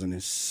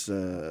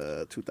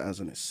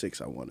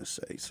 2006, I want to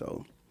say.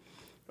 So,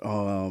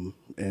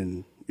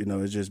 and you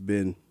know, it's just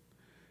been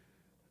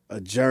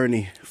a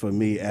journey for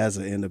me as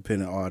an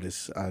independent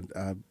artist.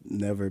 I've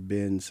never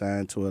been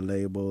signed to a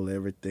label.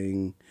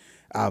 Everything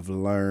I've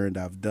learned,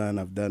 I've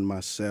done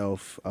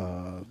myself,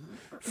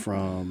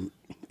 from,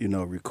 you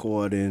know,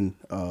 recording,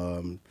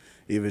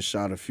 even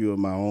shot a few of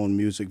my own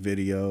music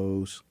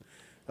videos,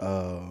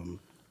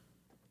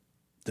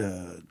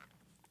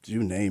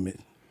 you name it.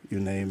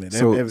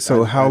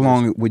 So how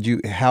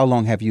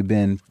long have you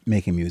been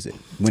making music?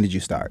 When did you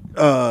start?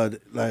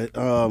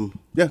 2001.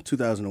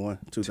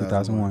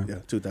 2001. Yeah,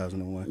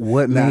 2001.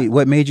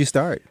 What made you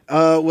start?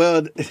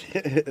 Well,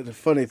 the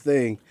funny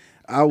thing,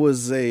 I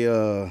was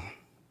a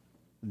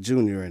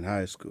junior in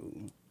high school,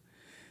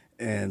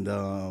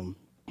 and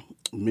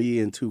me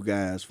and two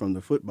guys from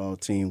the football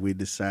team, we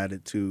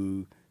decided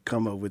to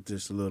come up with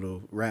this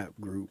little rap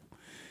group,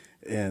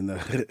 and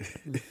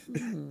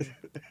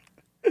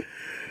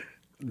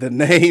the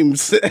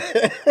names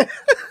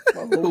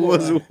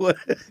was what.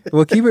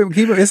 Well, keep it.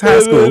 It's high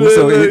school,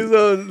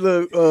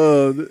 Look,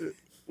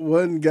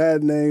 one guy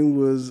name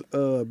was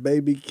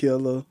Baby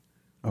Killer.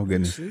 Oh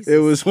goodness. It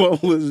was one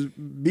was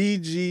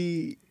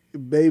BG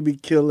Baby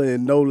Killer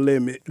and No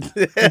Limit.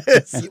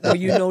 Were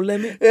you No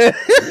Limit?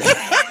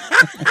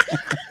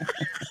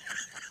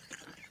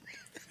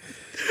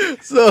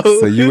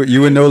 So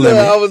you were No Limit.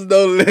 I was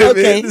No Limit.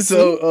 Okay,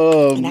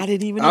 So and I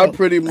didn't even I know.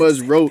 pretty much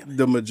wrote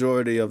the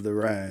majority of the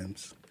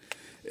rhymes,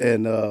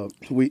 and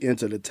we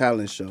entered a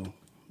talent show,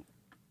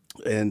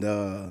 and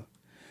to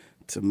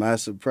my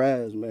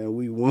surprise, man,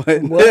 we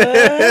won.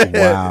 What?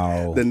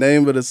 Wow. The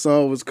name of the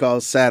song was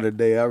called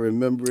Saturday. I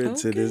remember it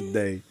to this Okay.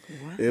 day.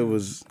 Wow. it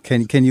was.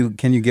 Can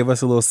you give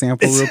us a little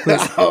sample real quick?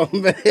 Oh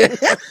man,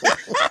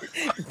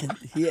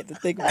 He had to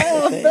think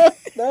about that.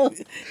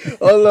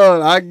 hold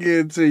on, I get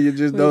it to you.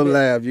 Just don't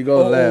laugh. You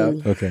gonna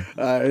laugh. Okay.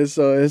 All right,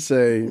 so it's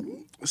a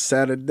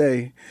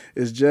Saturday.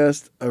 It's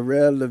just a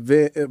rare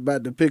event.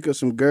 About to pick up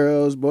some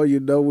girls. Boy, you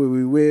know where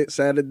we went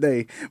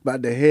Saturday.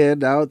 About to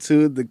head out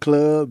to the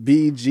club.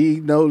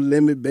 BG, No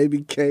Limit,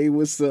 Baby K,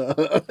 what's up?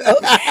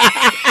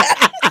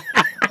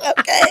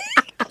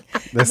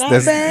 That's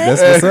bad.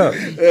 what's up.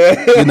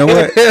 You know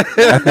what?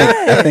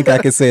 I think I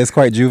could say it's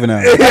quite juvenile.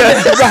 Right,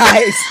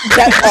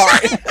 that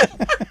part.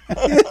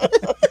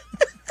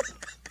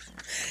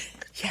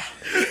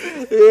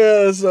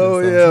 Yeah, so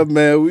yeah,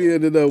 man, we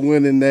ended up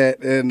winning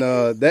that, and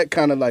that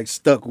kind of like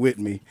stuck with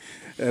me.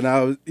 And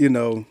I was,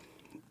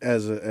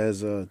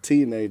 as a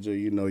teenager,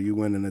 you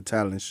winning a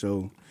talent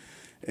show,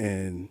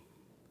 and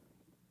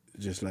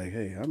just like,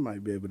 hey, I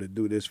might be able to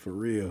do this for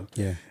real.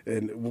 Yeah.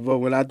 But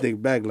when I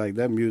think back, like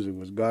that music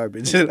was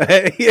garbage.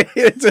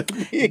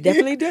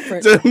 Definitely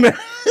different.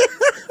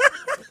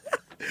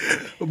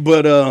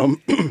 But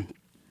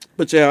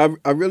but yeah,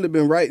 I really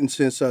been writing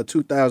since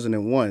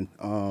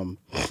 2001.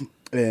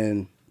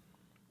 And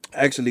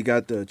actually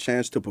got the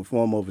chance to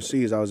perform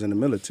overseas. I was in the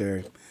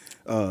military,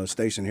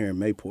 stationed here in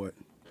Mayport,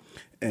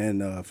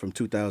 and from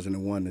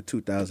 2001 to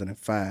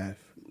 2005,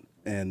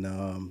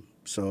 and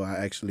so I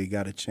actually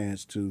got a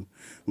chance to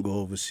go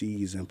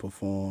overseas and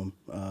perform.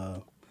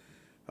 I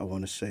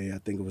want to say, I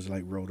think it was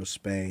like Rhoda,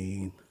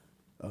 Spain,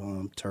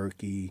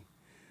 Turkey,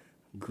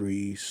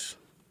 Greece.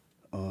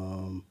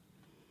 Yeah,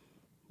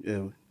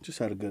 just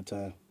had a good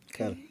time.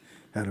 Had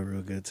a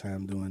real good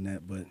time doing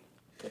that, but.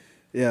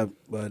 Yeah,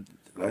 but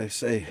like I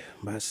say,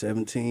 about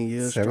 17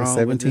 years strong.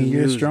 17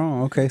 years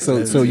strong. Okay,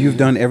 so you've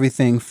done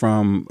everything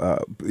from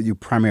you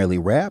primarily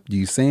rap. Do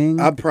you sing?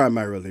 I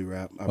primarily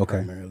rap. Okay.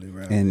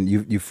 And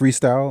you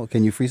freestyle?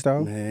 Can you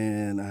freestyle?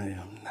 Man, I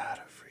am not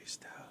a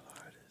freestyle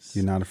artist.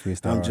 You're not a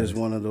freestyle I'm artist. just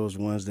one of those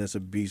ones that's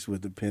a beast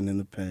with the pen and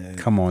the pad.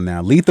 Come on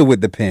now, lethal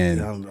with the pen.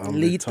 I'm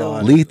Lethal.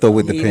 retarded. Lethal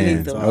with the Yeah, pen.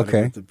 lethal.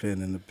 Okay. With the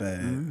pen and the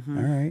pad. All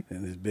right.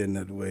 And it's been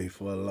that way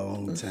for a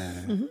long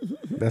time.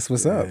 That's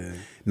what's up. Yeah.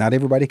 Not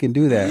everybody can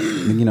do that.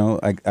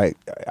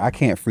 I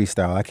can't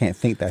freestyle. I can't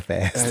think that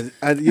fast.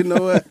 You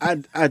know what?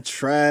 I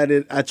tried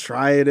it. I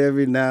try it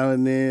every now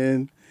and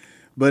then,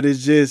 but it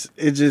just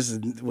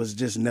was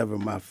just never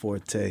my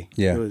forte.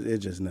 Yeah. It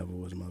just never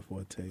was my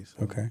forte.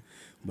 So. Okay.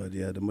 But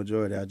yeah, the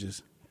majority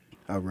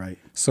I write.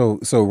 So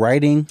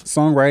writing,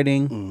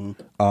 songwriting,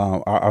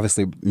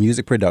 obviously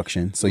music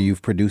production. So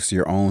you've produced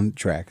your own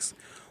tracks.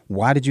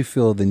 Why did you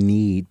feel the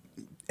need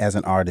as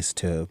an artist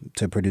to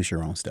produce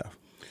your own stuff?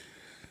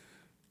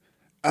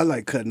 I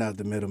like cutting out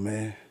the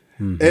middleman.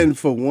 And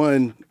for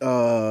one,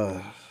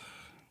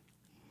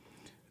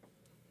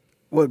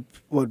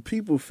 what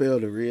people fail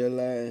to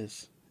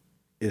realize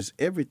is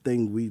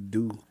everything we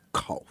do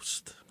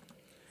cost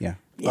Yeah.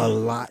 a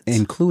lot,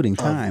 Including of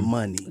time.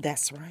 money.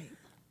 That's right.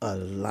 A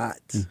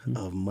lot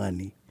of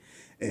money.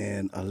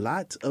 And a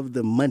lot of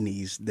the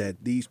monies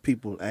that these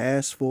people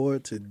ask for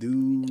to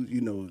do,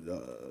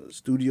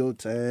 studio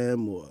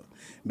time or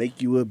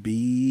make you a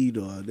beat,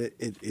 or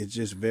it's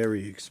just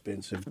very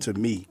expensive to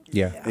me.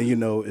 Yeah.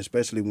 And,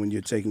 especially when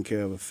you're taking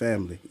care of a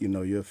family.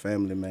 You're a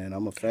family man.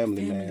 I'm a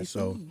family man.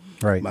 So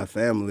Right. my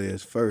family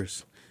is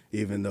first,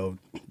 even though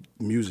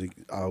music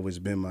always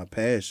been my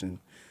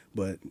passion.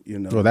 But,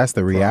 Well, that's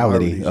the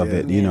reality priorities, of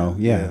it,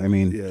 Yeah. I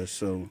mean, yeah,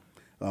 so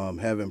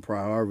having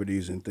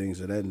priorities and things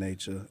of that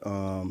nature,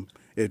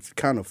 it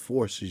kind of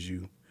forces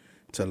you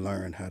to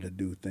learn how to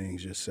do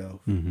things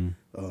yourself.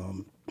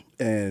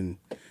 And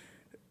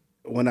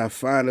when I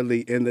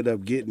finally ended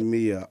up getting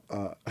me a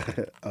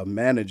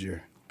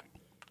manager,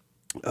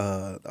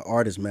 an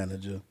artist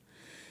manager,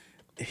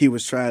 he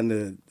was trying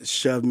to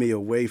shove me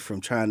away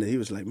from he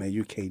was like, man,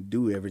 you can't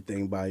do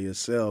everything by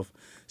yourself.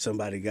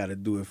 Somebody got to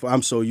do it.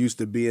 I'm so used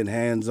to being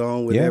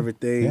hands-on with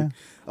everything,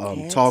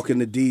 talking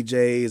to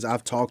DJs.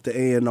 I've talked to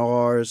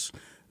A&Rs,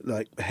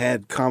 like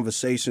had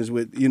conversations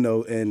with,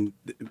 and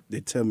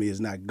they tell me it's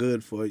not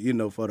good for,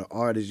 for the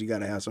artist. You got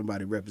to have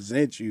somebody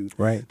represent you.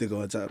 Right. To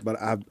go and talk. But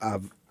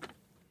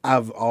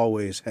I've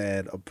always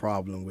had a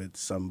problem with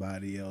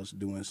somebody else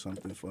doing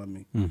something for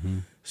me.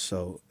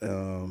 So,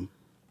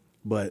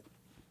 but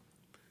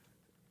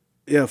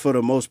yeah, for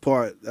the most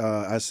part,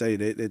 I say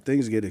that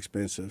things get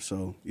expensive,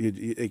 so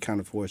it kind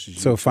of forces you.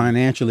 so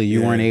financially,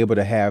 you Yeah. weren't able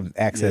to have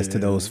access to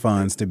those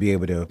funds to be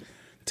able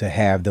to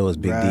have those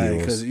big deals.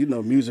 Because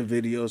music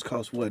videos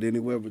cost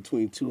anywhere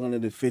between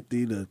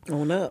 $250 to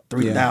On up.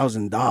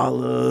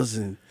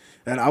 $3,000,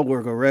 and I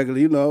work a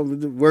regular,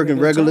 working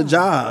regular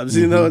jobs,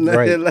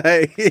 Right.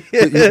 like.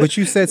 But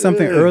you said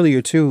something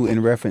earlier too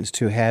in reference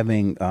to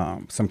having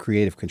some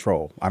creative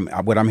control.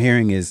 What I'm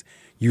hearing is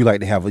you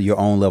like to have your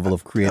own level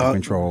of creative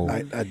control.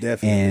 I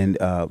definitely. And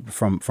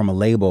from a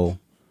label,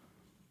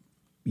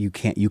 you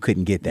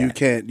couldn't get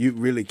that. You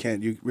really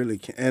can't.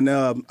 And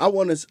I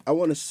want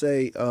to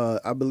say,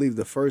 I believe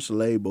the first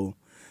label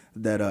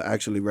that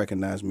actually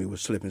recognized me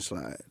was Slip and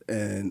Slide,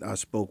 and I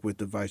spoke with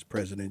the Vice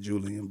President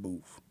Julian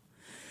Booth,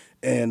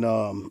 and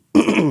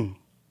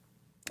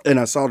and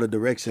I saw the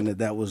direction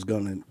that was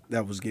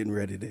getting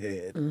ready to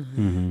head.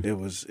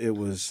 It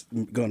was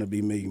gonna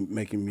be me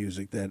making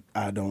music that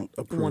I don't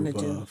approve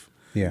of.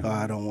 Yeah.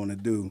 I don't want to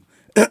do.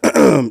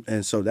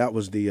 And so that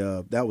was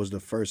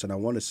the first, and I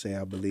want to say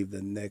I believe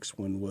the next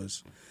one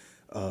was,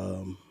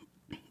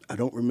 I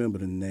don't remember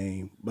the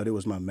name, but it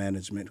was my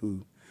management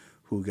who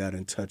got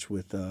in touch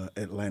with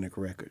Atlantic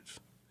Records,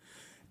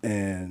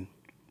 and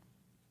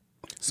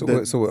So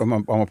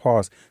I'm gonna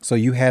pause. So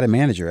you had a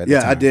manager at the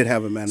time? I did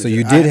have a manager. So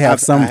you did have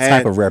some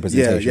type of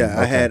representation.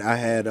 Yeah. Okay. I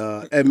had.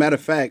 As a matter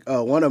of fact,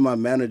 one of my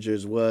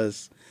managers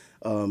was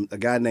a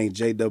guy named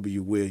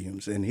J.W.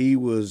 Williams, and he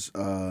was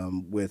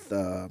with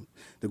the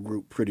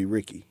group Pretty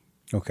Ricky.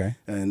 Okay.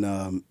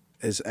 And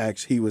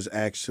he was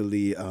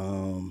actually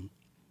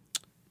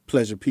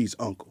Pleasure P's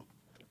uncle.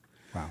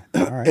 Wow.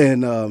 All right.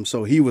 And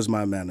so he was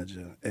my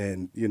manager,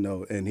 and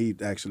and he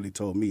actually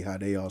told me how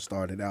they all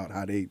started out,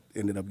 how they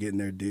ended up getting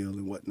their deal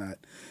and whatnot.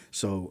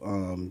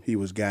 So he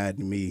was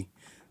guiding me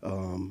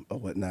or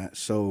whatnot.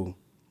 So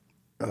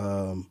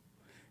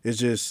it's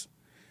just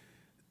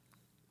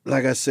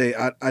like I say,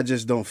 I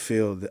just don't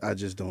feel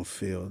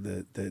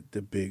that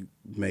the big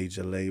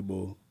major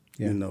label,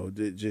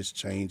 just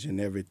changing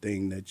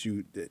everything that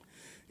you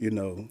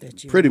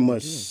pretty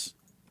much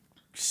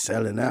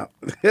selling out.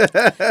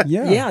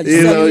 Yeah.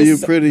 You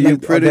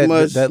pretty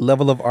much that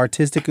level of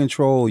artistic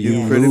control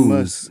you pretty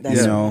lose. much.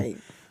 That's You know,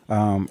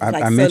 right.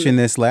 I mentioned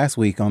this last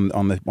week on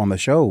the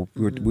show.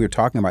 We were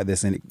talking about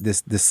this, and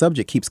this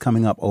subject keeps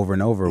coming up over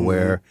and over.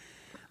 Where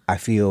I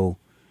feel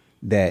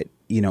that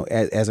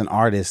as an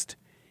artist,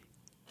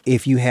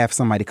 if you have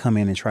somebody come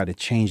in and try to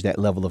change that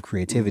level of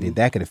creativity,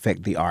 that could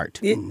affect the art.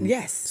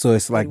 Yes. So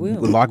it's like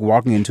will.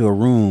 walking into a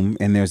room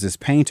and there's this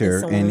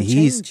painter, someone and will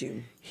change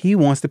you. he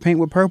wants to paint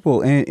with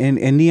purple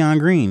and neon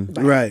green.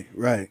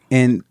 Right.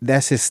 And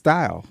that's his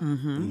style.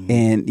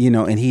 And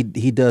and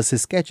he does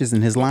his sketches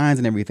and his lines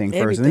and everything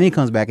first, and then he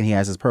comes back and he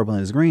has his purple and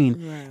his green,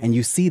 and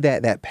you see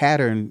that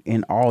pattern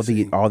in all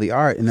the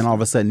art, and then all of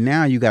a sudden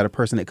now you got a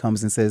person that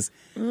comes and says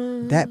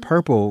that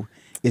purple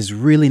is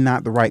really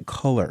not the right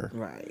color.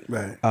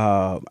 Right.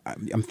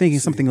 I'm thinking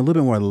something a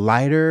little bit more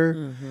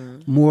lighter,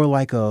 more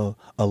like a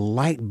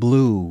light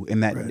blue,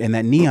 and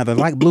that neon. The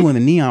light blue and the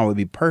neon would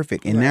be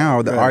perfect. And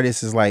now the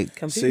artist is like,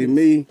 See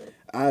me,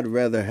 I'd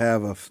rather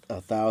have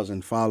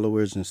 1,000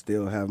 followers and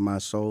still have my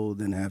soul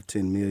than have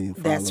 10 million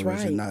followers That's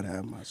right. and not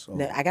have my soul.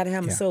 Now, I gotta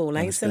have my soul.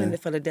 I ain't selling Understand.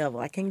 it for the devil.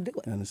 I can't do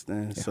it.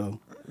 Understand? So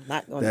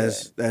Not gonna do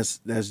it.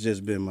 that's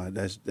just been my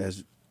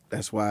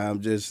that's why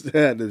I'm just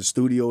the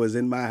studio is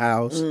in my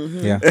house.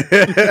 yeah,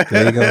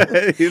 there you go,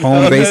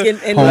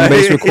 And home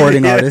base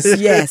recording artist.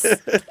 Yes.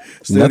 Nothing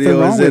Studio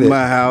wrong is with in it.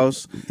 my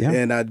house, Yeah.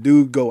 and I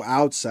do go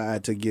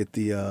outside to get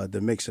the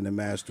mixing and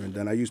mastering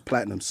done. I use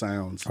Platinum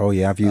Sounds. Oh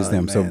yeah, I've used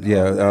them. So man,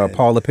 yeah, man.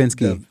 Paul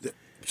Lipinski.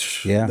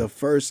 Yeah. The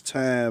first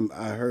time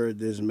I heard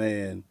this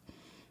man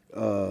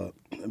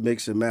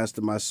mix and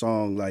master my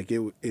song, like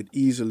it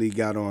easily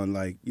got on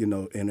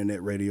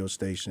internet radio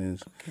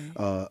stations,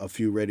 a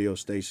few radio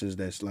stations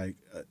that's like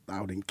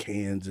out in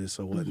Kansas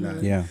or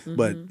whatnot. Yeah.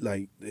 But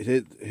like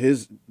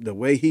the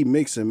way he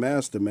mix and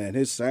master, man,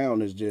 his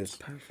sound is just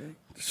Perfect.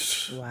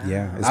 Wow.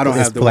 Yeah, I don't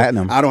it's have to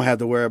platinum. I don't have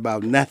to worry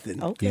about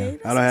nothing. Okay.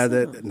 I don't have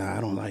that's that. Nah,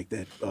 I don't like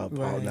that. Paul,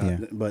 Right. nah, Yeah.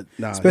 But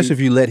nah, Especially if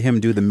you let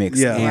him do the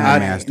mix and the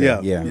master.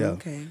 Yeah.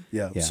 Okay.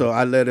 Yeah. Yeah. So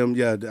I let him.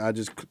 Yeah. I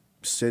just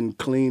send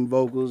clean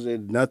vocals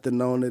and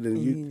nothing on it,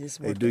 and you you just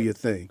hey, work do it. your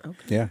thing.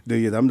 Yeah. Do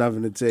your. I'm not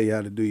going to tell you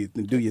how to do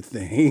your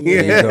thing.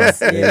 There you go. Yes.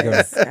 There you go.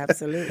 Yes.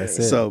 Absolutely. That's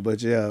it. So,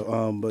 but yeah,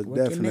 but Work your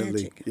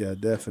definitely,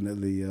 magic.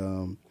 definitely,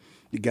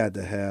 you got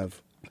to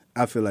have.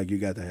 I feel like you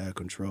got to have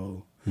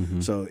control.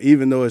 So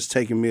even though it's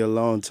taken me a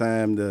long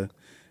time to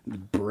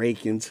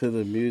break into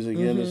the music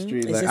industry,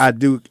 It's like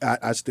just-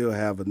 I still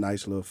have a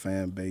nice little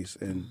fan base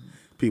and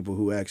people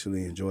who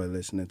actually enjoy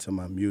listening to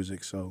my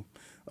music. So,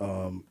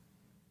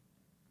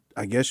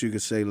 I guess you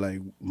could say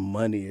like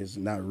money is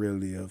not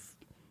really a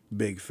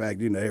big fact.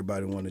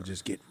 Everybody want to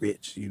just get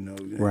rich.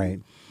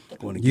 Right.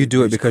 wanna You get do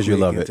it rich because you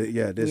quick love and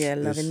it.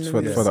 loving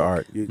the for the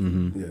art.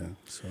 Yeah.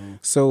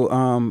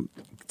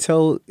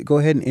 So go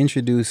ahead and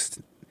introduce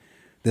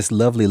this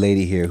lovely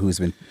lady here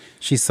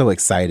she's so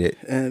excited.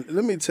 And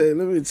let me tell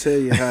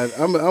you how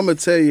I'm gonna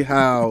tell you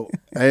how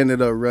I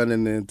ended up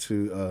running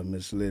into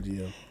Miss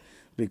Lydia,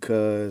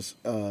 because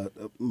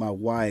my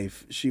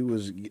wife, she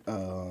was it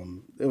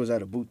was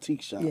at a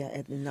boutique shop. Yeah.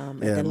 At the My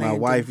landing.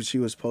 wife, she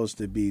was supposed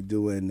to be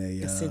doing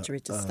a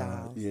Accentuate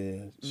Styles.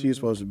 Yeah, she was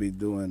supposed to be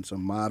doing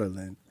some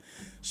modeling,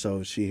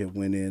 so she had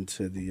went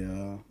into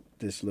the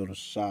this little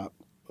shop.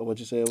 What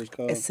you say it was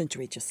called?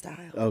 Accentuate your style.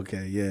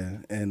 Okay, yeah,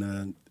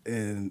 and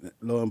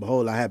lo and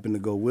behold, I happened to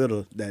go with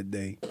her that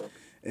day,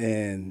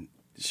 and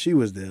she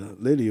was there.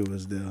 Lydia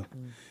was there,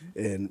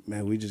 and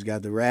man, we just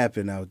got the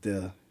rapping out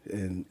there,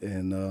 and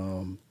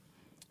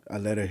I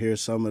let her hear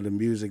some of the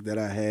music that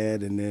I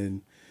had, and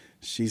then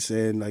she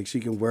said like she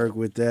can work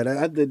with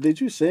that. Did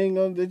you sing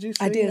on? Did you?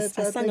 Sing I did. That?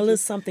 I sang a little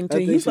something to I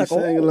you. think He's she like,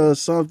 sang a little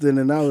something,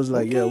 and I was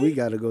like, yeah, okay. we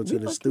got to go to We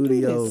the about to do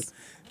studio this.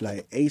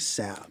 like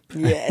ASAP.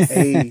 Yes.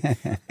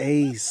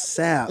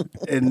 ASAP.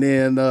 And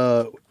then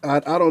I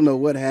don't know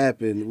what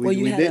happened. Well,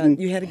 you didn't.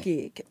 had a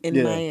gig in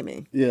Yeah.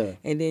 Miami. Yeah.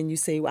 And then you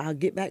say, well, I'll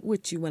get back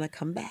with you when I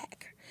come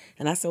back.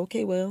 And I said,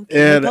 okay, well, keep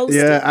And me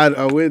posted.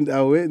 I went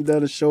and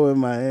done a show in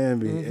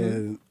Miami, Mm-hmm.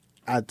 and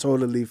I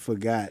totally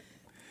forgot.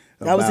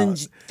 That was in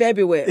about-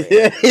 February.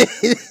 Yeah,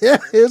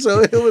 so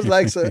it was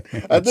like I think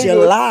it was-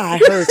 July,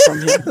 I heard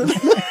from him.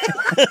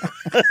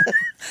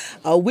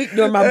 A week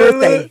during my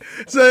birthday.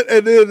 So,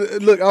 and then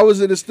look, I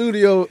was in the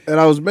studio and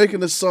I was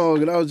making a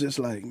song, and I was just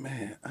like,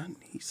 man, I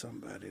need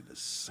somebody to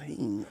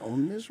sing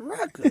on this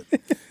record.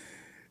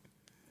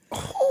 Who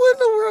in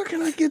the world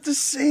can I get to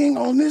sing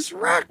on this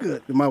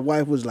record? And my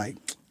wife was like,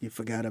 you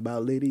forgot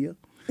about Lydia?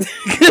 Oh,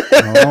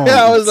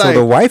 I was so like-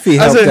 the wifey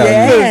I helped said, out.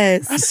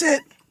 Yes. I said,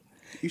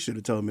 you should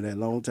have told me that a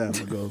long time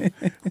ago.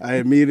 I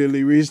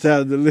immediately reached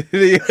out to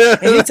Lydia.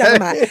 And he talking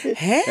about,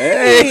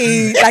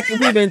 hey, like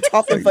we've been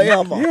talking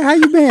forever. Yeah, how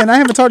you been? I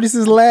haven't talked to you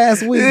since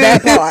last week.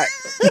 That part.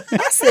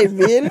 I said,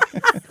 really?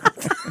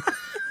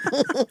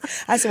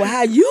 I said, well,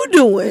 how you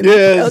doing?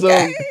 Yeah,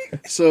 Okay.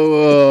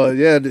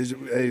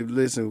 hey,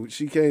 listen,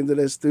 she came to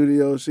that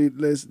studio.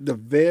 The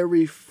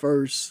very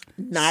first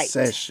Night.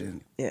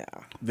 session, Yeah.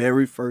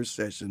 very first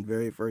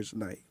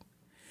night,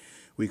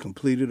 we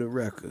completed a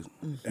record.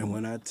 And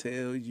when I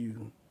tell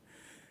you,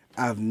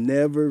 I've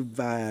never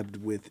vibed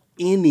with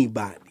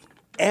anybody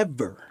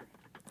ever.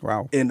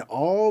 Wow. In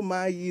all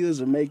my years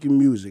of making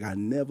music, I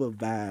never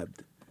vibed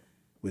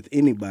with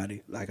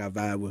anybody like I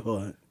vibe with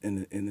her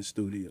in the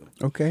studio.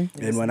 Okay.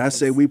 And when I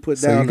say we put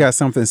So down, you got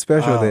something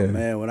special oh, there.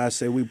 man, when I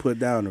say we put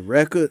down the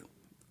record,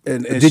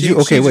 and Did she, you?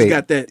 Okay, she just wait.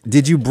 got that.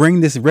 Did you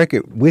bring this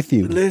record with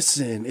you?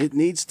 Listen, it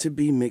needs to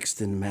be mixed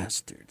and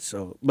mastered.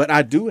 So, but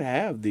I do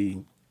have the.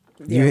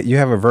 You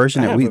have a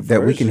version I that have we a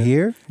that we can version.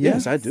 hear?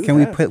 Yes, I do Can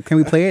we have. can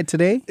we play it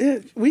today? Yeah,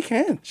 we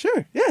can.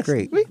 Sure. Yes.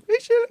 Great. We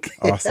should.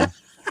 Awesome.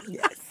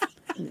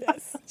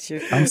 Yes. Sure.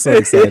 I'm so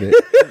excited.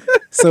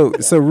 So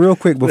real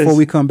quick before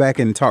we come back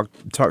and talk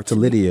to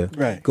Lydia,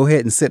 Right. go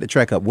ahead and set the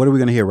track up. What are we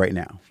going to hear right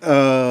now?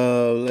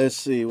 Let's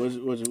see. What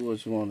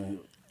you want to?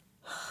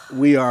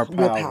 We are power.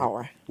 We're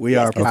power. We Yes,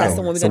 are 'cause power. that's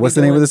the one we're So gonna what's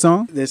be the name of doing the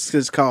song? This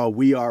is called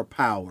 "We Are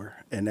Power,"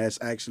 and that's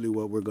actually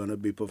what we're going to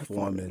be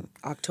performing.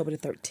 October the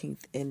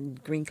 13th in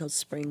Green Coast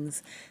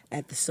Springs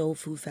at the Soul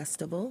Food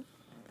Festival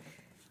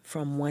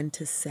from 1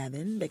 to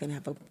 7. They're going to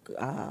have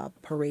a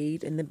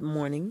parade in the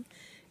morning,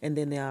 and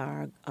then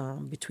there are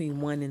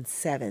between 1 and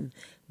 7,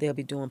 they'll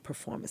be doing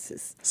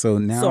performances. So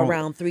now, So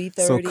around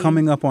 3:30. So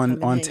coming up come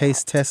and on hang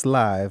Taste out. Test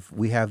Live,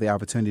 we have the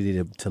opportunity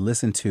to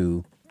listen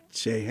to.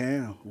 Jay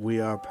Ham,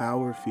 "We Are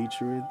Power"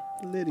 featuring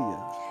Lydia.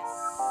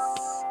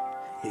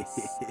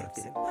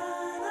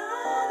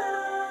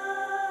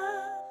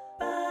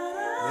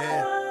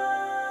 Yeah.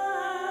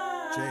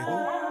 Jay who?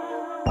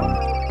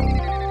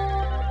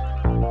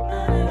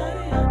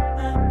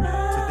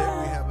 Today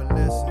we have a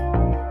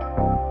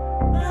lesson.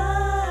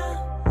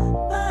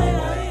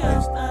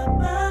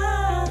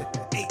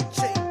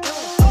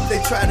 They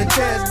try to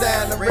tear us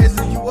down, I'm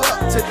raising you up.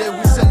 Today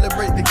we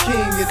celebrate the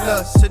king in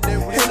us. Today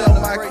we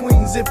celebrate my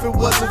queens. If it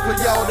wasn't for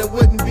y'all, that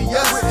wouldn't be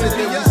us.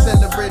 Today we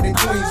celebrating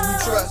queens we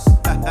trust.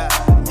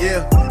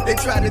 Yeah, they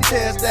try to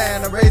tear us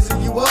down, I'm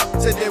raising you up.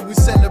 Today we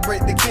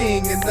celebrate the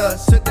king in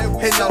us.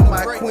 And all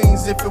my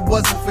queens, if it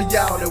wasn't for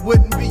y'all, that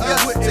wouldn't be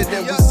us.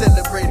 Today we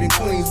celebrating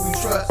queens we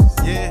trust.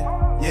 Yeah,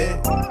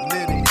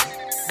 Liddy.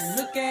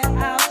 Look at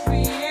our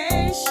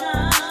creations,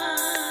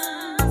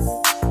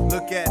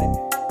 Look at it.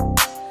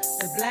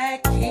 the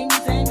black kings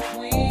and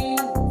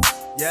queens.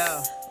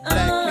 Yeah,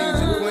 black kings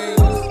and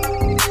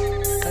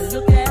queens.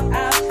 Look at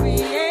our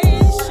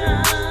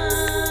creations.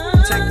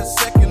 Take a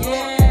second look.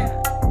 Yeah.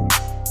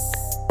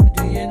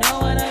 Do you know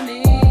what I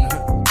mean?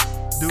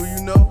 Do you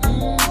know?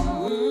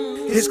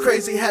 It's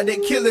crazy how they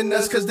killing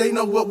us cause they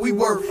know what we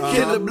worth.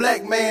 Kill a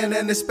black man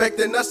and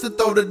expecting us to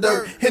throw the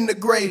dirt in the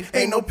grave.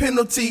 Ain't no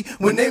penalty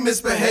when they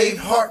misbehave.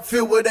 Heart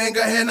filled with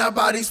anger and our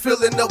bodies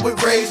filling up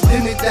with rage.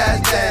 Then it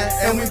dies down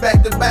and we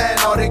back to buying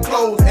all their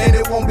clothes. And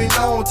it won't be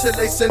long till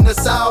they send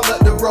us all up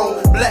the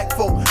road. Black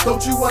folk,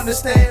 don't you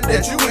understand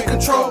that you in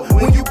control?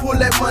 When you pull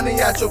that money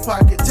out your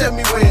pocket, tell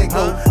me where it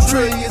go.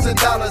 Trillions of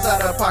dollars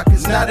out our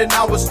pockets, not in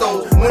our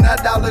stores. When our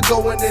dollar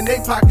going in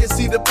their pockets,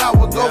 see the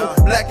power go.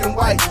 Black and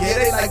white, yeah,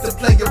 they like to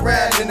play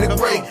around in the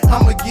gray.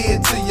 I'ma give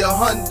it to you,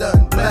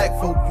 undone. Black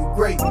folk, you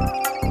great.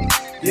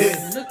 Yeah.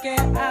 Look at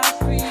our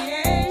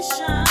creations,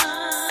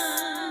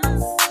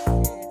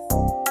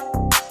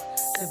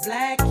 the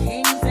black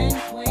kings and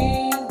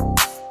queens.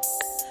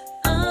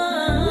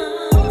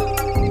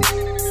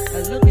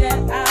 Look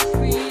at our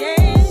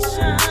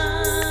creations,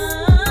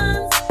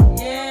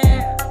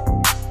 yeah.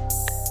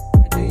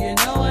 Do you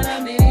know what I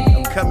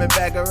mean? Coming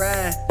back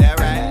around. That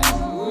right.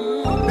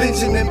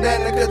 Benjamin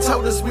Banneker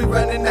told us we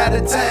running out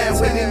of time.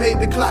 When they made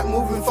the clock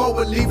moving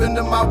forward, leaving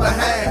them all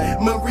behind.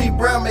 Marie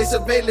Brown made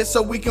surveillance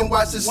so we can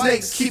watch the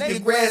snakes. Keep your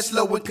grass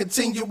low and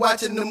continue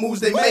watching the moves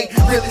they make.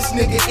 Realest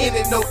nigga in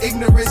it, no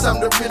ignorance, I'm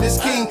the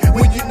realest king.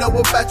 When you know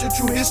about your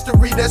true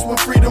history, that's when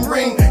freedom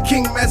ring.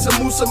 King Mansa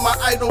Musa, my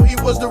idol, he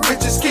was the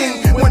richest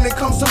king. When it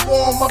comes to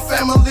war, my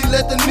family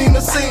let the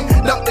Nina sing.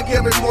 Dr.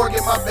 Gary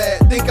Morgan, my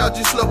bad, think I'll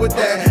just slow it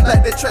down.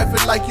 Like that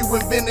traffic like you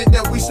invented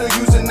that we still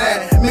using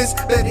that. Miss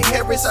Betty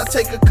Harris, I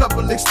take a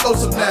couple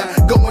explosive now.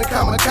 Going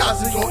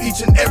kamikazes on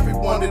each and every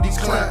one of these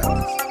clowns.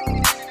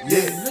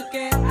 Yeah. Look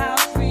at our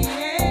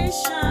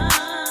creations,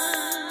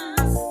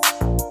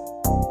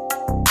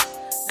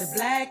 the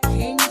black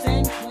kings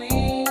and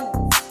queens.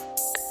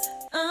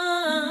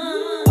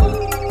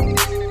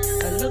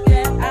 Look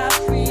at our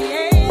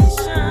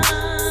creations,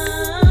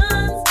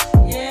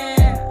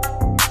 yeah.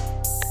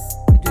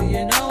 Do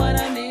you know what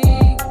I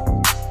mean?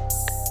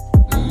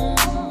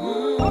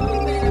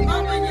 You better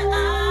open your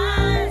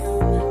eyes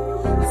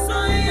so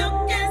you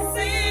can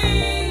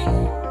see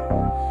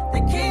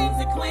the kings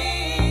and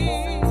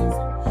queens.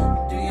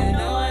 Do you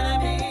know what I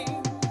mean?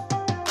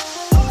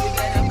 You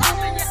better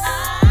open your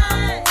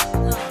eyes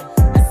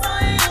so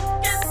you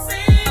can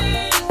see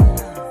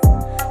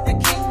the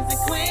kings and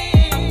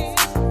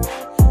queens.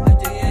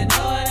 Do you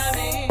know what I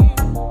mean?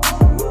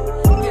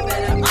 You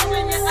better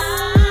open your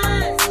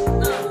eyes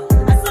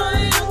so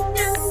you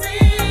can see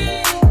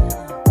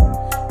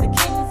the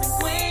kings and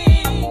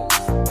queens.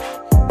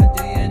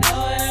 Do you know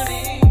what I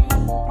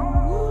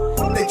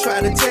mean? They try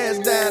to tear us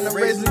down and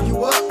raising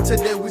you up.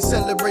 Today we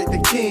celebrate the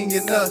king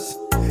in us.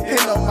 And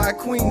all my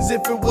queens,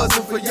 if it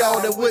wasn't for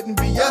y'all, that wouldn't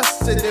be us.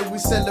 Today we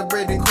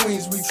celebrating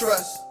queens we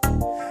trust.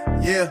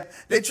 Yeah,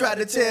 they try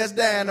to tear us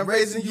down and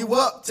raising you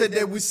up.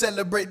 Today we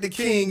celebrate the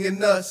king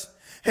in us.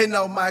 And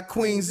all my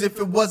queens, if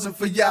it wasn't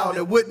for y'all,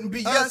 that wouldn't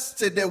be us.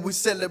 Today we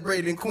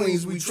celebrating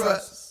queens we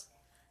trust.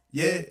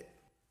 Yeah.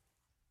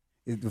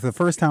 The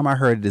first time I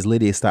heard it is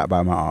Lydia stopped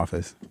by my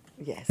office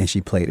Yes. and she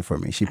played it for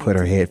me. She put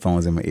her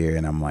headphones in my ear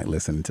and I'm like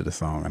listening to the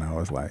song and I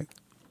was like,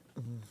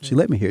 she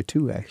let me hear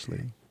two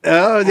actually.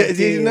 Oh,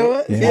 you know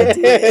what? Yeah.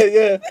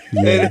 Yeah.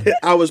 Yeah. And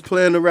I was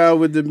playing around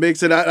with the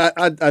mix, and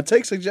I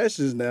take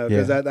suggestions now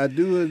because Yeah. I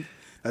do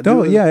it.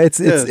 No, yeah, it's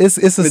But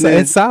then-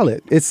 it's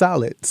solid. It's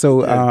solid.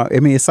 So I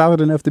mean, it's solid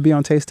enough to be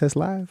on Taste Test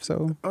Live.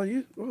 So Oh,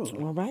 you? All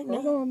right,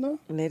 Hold now. on, no.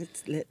 Let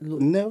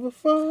look. Never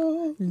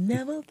fall.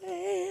 Never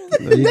fail.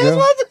 there you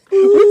go.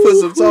 We put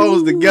some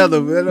songs together,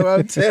 man.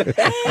 I'm telling you.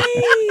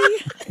 Hey.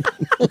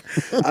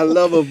 I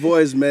love her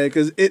voice, man,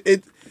 because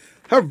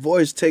her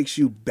voice takes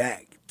you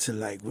back to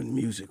like when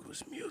music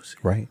was music.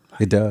 Right,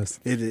 it does.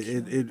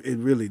 It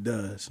really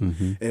does.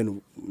 Mm-hmm.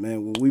 And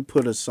man, when we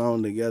put a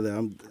song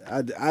together,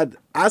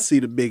 I see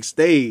the big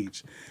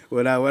stage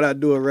when I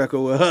do a record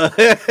with her.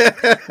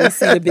 You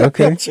see the big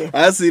Okay. picture.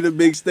 I see the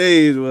big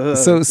stage with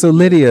her. So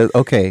Lydia,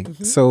 okay.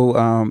 Mm-hmm.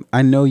 So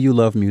I know you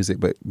love music,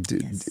 but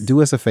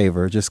do us a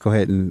favor. Just go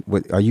ahead and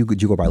you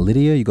go by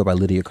Lydia? You go by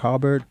Lydia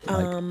Colbert?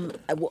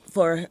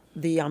 For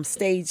the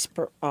stage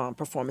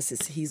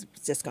performances, he's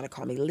just going to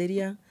call me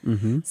Lydia.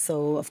 Mm-hmm.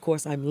 So, of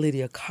course, I'm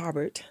Lydia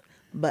Carbert,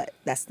 but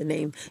that's the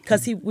name.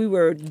 Because we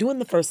were doing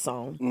the first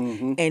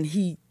song, and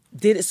he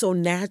did it so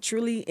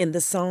naturally in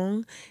the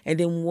song. And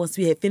then once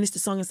we had finished the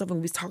song and stuff, and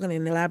we was talking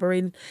and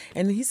elaborating,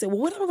 and he said, well,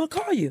 what am I going to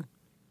call you?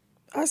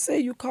 I said,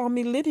 you call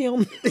me Lydia.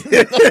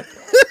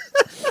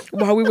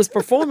 While we was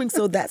performing,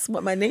 so that's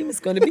what my name is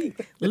going to be,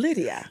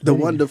 Lydia. The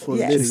wonderful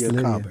Yes. Lydia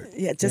Lydia. Colbert.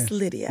 Yeah, just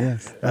Lydia.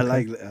 Yes. I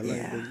like Yeah.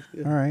 Lydia.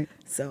 All right.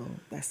 So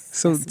that's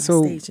So that's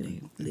my stage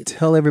name, Lydia.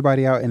 tell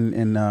everybody out in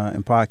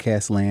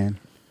podcast land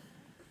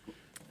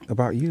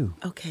about you.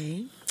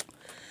 Okay.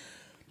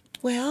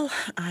 Well,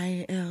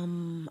 I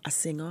am a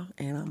singer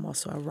and I'm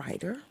also a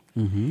writer.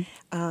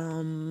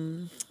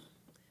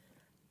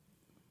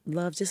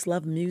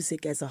 Love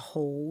music as a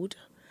whole.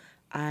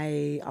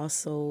 I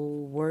also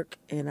work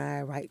and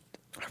I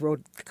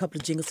wrote a couple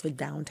of jingles for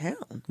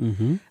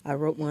downtown. I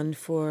wrote one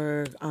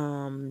for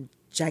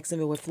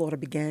Jacksonville, where Florida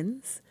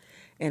begins,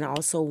 and I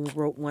also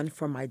wrote one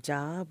for my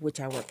job, which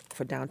I work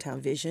for Downtown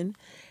Vision.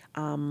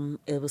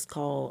 It was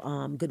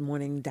called Good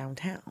Morning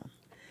Downtown.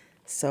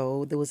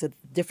 So there was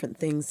different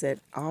things that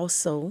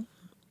also.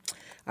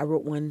 I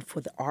wrote one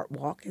for the Art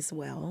Walk as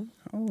well.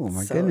 Oh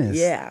my So, goodness.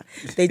 yeah,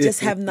 they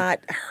just have not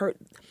heard.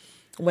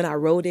 When I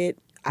wrote it,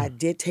 I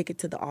did take it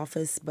to the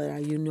office,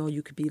 but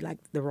you could be like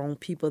the wrong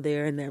people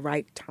there in the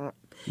right time.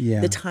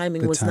 Yeah. The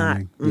timing the was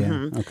timing. not.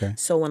 Yeah. Okay.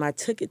 So when I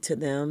took it to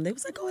them, they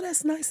was like, "Oh,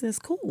 that's nice and it's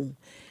cool."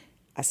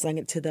 I sang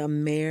it to the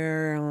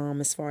mayor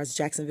as far as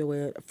Jacksonville,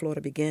 where Florida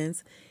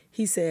begins.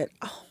 He said,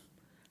 "Oh,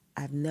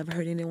 I've never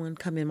heard anyone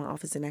come in my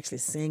office and actually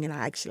sing, and I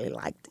actually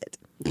liked it."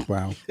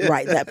 Wow.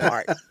 Right, that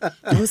part.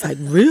 I was like,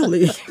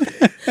 really?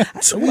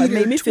 I said, well, it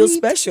made me feel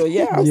special.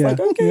 Yeah, I was Yeah. like,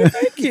 okay,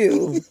 thank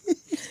you.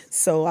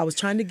 So I was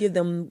trying to give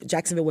them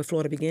Jacksonville, where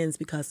Florida begins,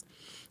 because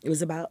it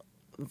was about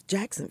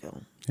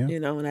Jacksonville, Yeah.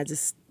 and I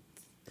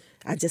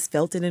just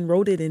felt it and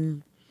wrote it,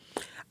 and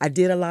I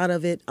did a lot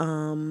of it,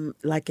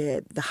 like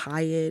at the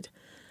Hyatt,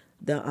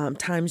 the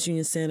Times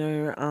Union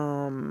Center,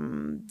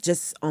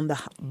 just on the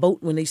boat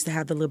when they used to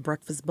have the little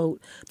breakfast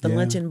boat, the Yeah.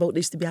 luncheon boat. They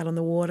used to be out on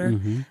the water.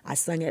 I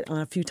sung it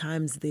a few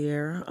times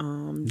there.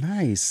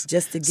 Nice.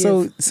 Just to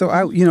give. So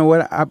I, you know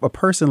what, a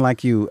person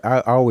like you, I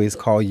always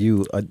call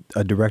you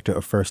a director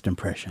of first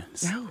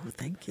impressions. Oh,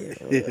 thank you.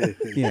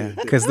 Yeah,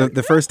 because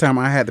the first time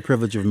I had the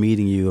privilege of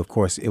meeting you, of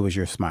course, it was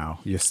your smile.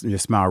 Your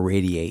smile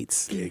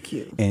radiates. Thank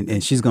you.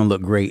 And she's gonna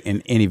look great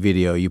in any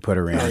video you put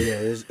her in. Oh yeah,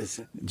 it's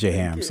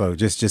J-Ham. So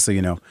just so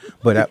you know,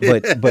 but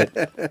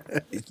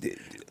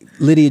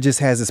Lydia just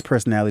has this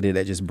personality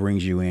that just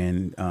brings you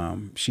in.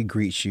 She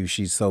greets you.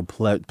 She's so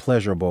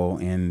pleasurable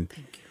and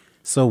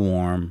so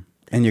warm,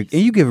 and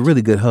you give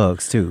really good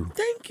hugs too.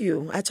 Thank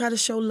you. I try to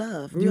show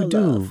love, real You do.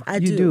 love. I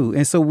you do.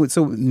 And so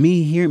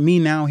me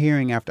now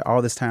hearing after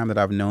all this time that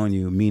I've known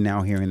you, me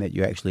now hearing that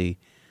you actually,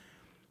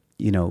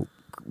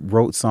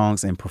 wrote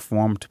songs and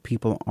performed to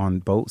people on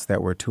boats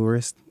that were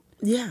tourists.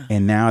 Yeah.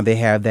 And now they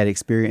have that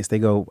experience. They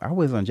go, I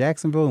was on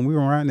Jacksonville and we were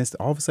around this.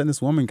 All of a sudden,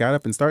 this woman got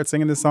up and started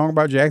singing this song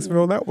about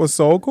Jacksonville. That was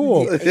so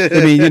cool. I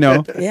mean,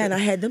 Yeah, and I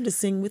had them to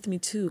sing with me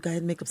too. I had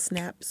to make them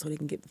snap so they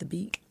can get the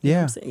beat. You know Yeah.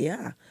 what I'm saying?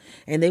 Yeah.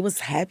 And they was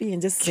happy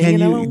and just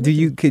singing along. Would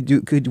you Give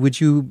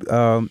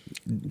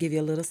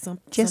you a little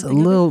something? just a something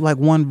of little like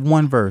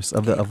one verse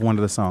of one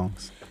of the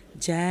songs? it?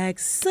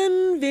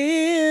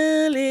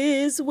 Jacksonville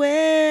is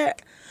where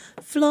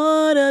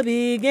Florida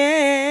begins.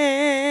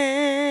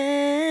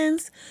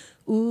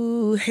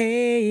 Ooh,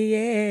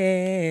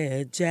 hey,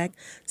 yeah.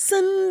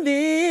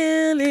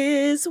 Jacksonville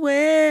is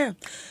where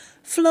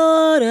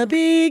Florida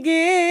begins.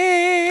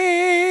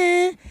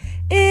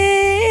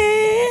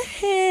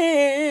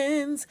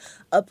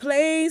 A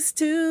place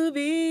to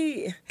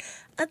be,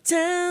 a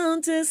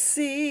town to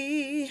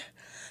see.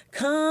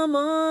 Come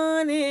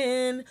on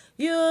in,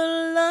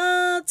 you'll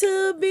love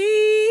to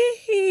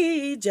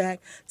be.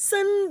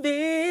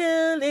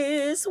 Jacksonville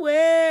is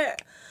where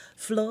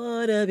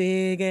Florida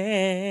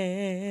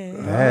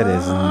began. That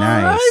is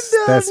nice.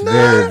 That's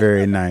very,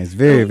 very nice.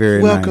 Very,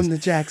 very Welcome nice.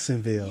 to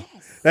Jacksonville.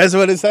 That's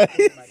what it's like.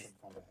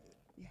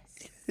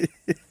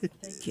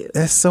 Thank you.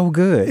 That's so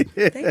good.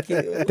 Thank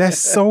you. That's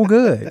so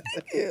good.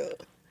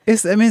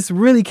 It's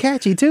really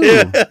catchy too.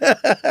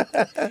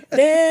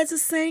 There's a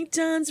St.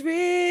 John's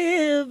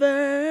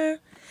River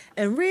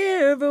and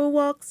river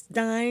walks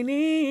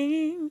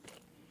dining.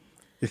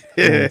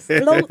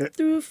 Float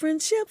through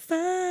Friendship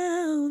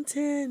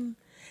Fountain.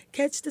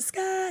 Catch the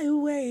sky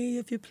away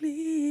if you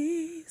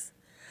please.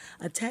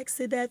 A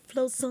taxi that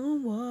floats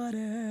on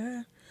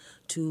water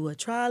to a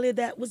trolley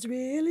that was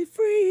really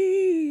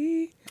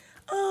free.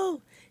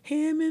 Oh,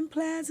 Hammond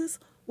Plazas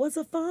was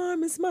a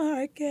farmer's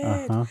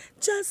market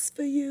just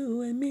for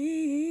you and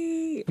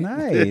me.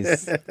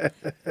 Nice.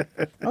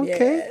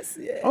 Okay. Yes,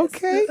 yes.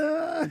 Okay.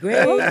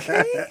 Great.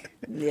 Okay.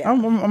 Yeah.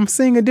 I'm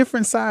seeing a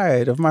different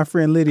side of my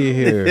friend Lydia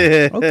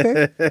here.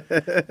 Okay.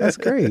 That's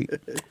great.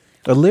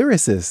 A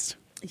lyricist.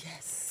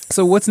 Yes.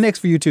 So what's next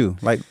for you two?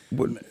 Like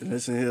what,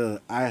 Listen here,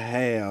 I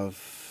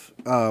have.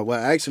 Well,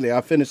 actually,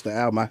 I finished the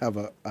album. I have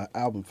an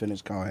album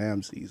finished called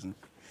Ham Season.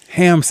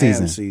 ham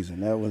season. Ham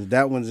Season.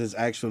 That one's is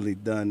actually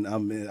done.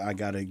 I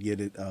gotta get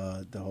it.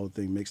 The whole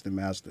thing mixed and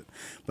mastered.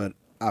 But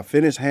I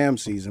finished Ham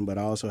Season, but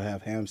I also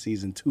have Ham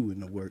Season 2 in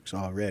the works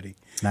already.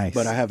 Nice.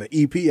 But I have an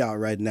EP out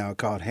right now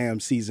called Ham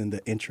Season: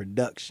 The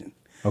Introduction.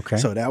 Okay.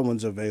 So that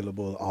one's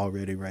available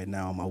already right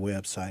now on my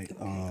website.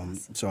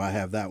 So I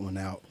have that one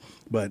out.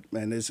 But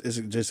man, it's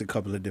just a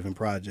couple of different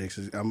projects.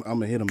 I'm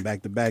gonna hit them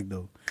back to back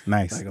though.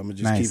 Nice. Like I'm gonna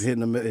just Nice. keep hitting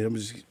them. I'm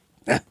just.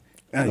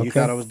 You Okay.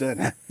 thought I was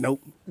done?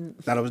 Nope.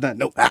 Thought I was done?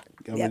 Nope.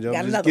 Yep,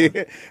 got another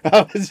one.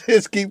 I would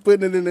just keep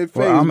putting it in their face.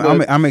 Well,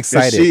 but I'm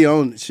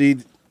excited. She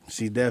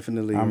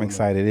definitely. I'm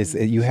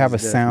excited. You have a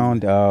she's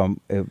sound.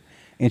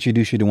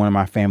 Introduce you to one of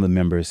my family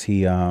members.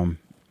 He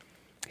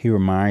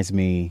reminds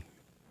me.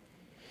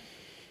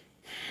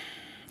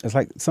 It's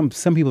like some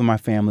people in my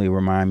family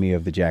remind me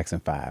of the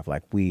Jackson 5.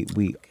 Like we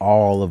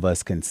all of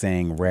us can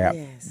sing, rap,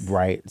 Yes.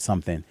 write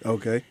something.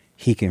 Okay.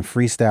 He can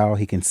freestyle.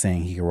 He can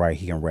sing. He can write.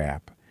 He can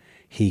rap.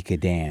 He could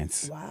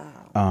dance.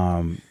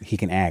 Wow. He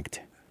can act.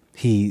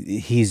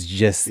 He's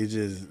just He's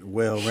just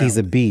well. he's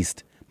a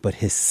beast. But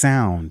his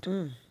sound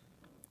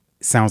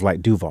sounds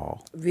like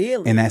Duval.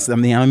 Really? And that's, I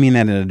don't mean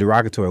that in a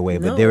derogatory way,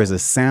 but No. there is a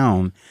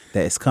sound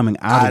that is coming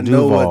out I of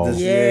know Duval. what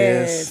this.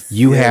 Yes.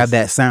 You Yes. have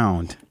that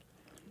sound.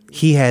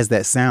 He has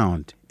that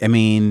sound. I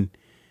mean,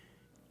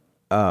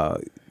 yeah,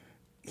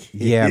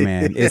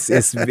 man,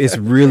 it's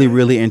really,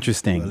 really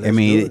interesting. Well, I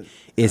mean, let's do it.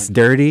 it's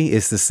dirty.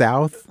 It's the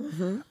South.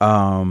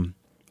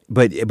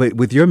 But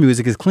with your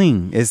music, it's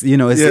clean. It's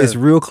Yeah. it's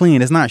real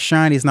clean. It's not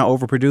shiny. It's not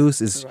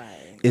overproduced.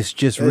 It's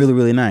just really,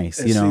 really nice.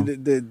 And You know. see,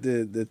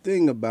 the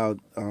thing about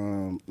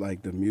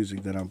like the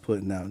music that I'm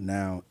putting out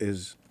now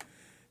is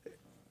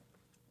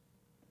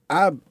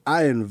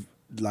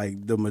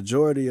like the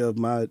majority of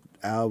my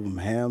album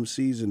Ham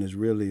Season is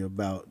really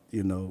about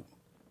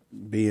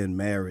being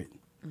married,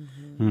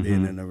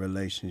 being in a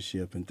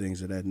relationship and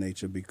things of that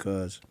nature,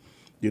 because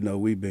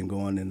we've been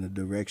going in the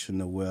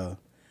direction of where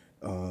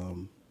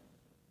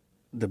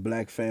the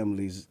black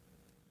families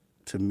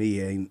to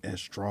me ain't as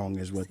strong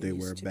as what they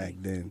were back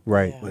then.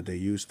 Right. What they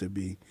used to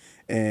be.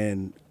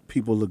 And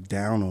people look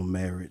down on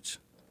marriage,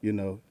 you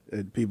know.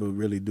 People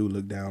really do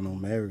look down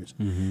on marriage.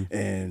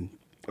 And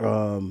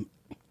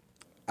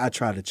I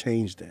try to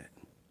change that.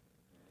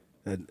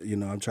 You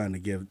know, I'm trying to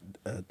give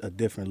a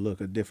different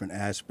look, a different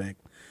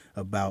aspect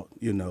about,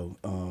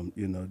 being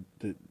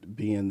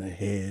the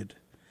head,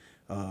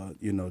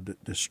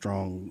 the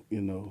strong,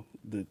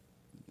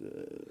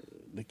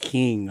 the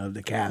king of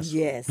the castle.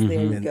 Yes, there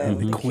you go. And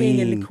the The queen,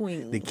 king and the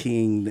queen. the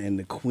king and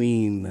the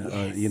queen.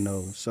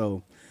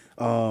 So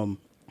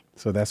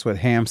So that's what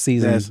Ham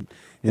season that's-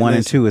 1 and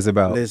listen, 2 is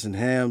about. Listen,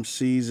 ham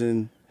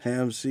season.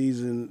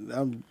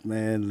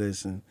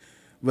 Listen,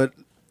 but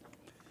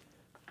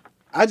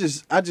I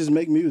just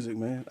make music,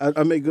 man.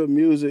 I make good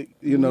music,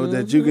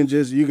 that you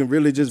can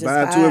really just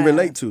vibe to and vibe.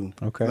 relate to.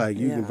 Okay. Like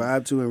you can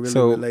vibe to and really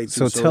So relate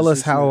to. so tell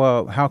it's us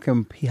just, how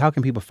can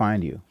people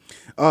find you?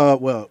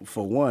 Well,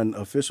 for one,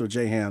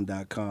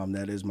 officialjham.com.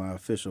 That is my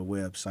official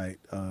website.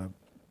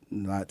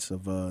 Lots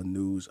of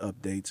news,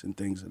 updates, and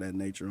things of that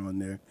nature on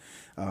there.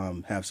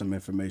 Have some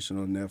information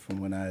on there from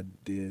when I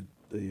did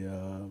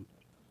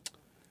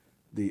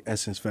the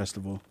Essence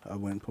Festival. I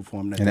went and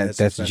performed at And the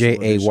that's Essence Festival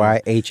this year.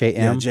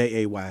 JAYHAM?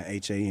 Yeah,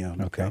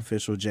 JAYHAM. Okay.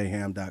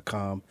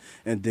 Officialjham.com.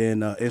 And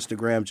then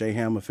Instagram,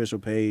 JHam official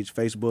page,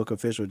 Facebook,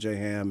 official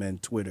JHam,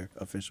 and Twitter,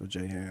 official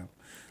JHam.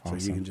 So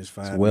you can just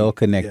find well me.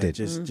 connected.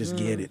 Yeah, just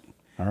get it.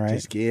 All right.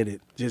 Just get it.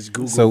 Just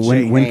Google So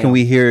when JHam. can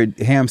we hear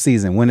Ham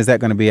season? When is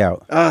that going to be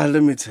out?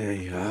 Let me tell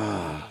you.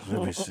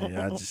 Let me see.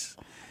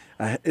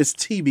 It's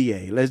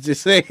TBA. Let's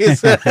just say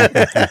it's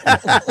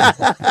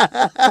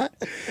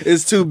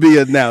it's to be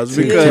announced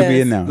because To be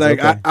announced. like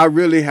Okay. I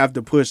really have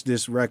to push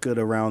this record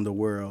around the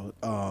world.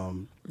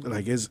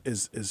 Like it's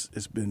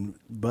been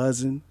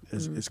buzzing.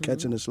 It's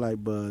catching a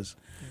slight buzz,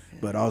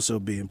 but also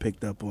being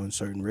picked up on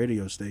certain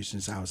radio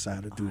stations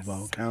outside of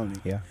Duval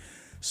County. Yeah.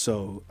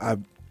 So I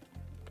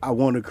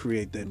want to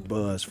create that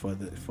buzz for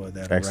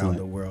that Excellent. around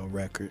the world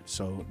record.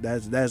 So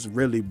that's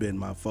really been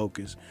my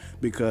focus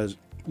because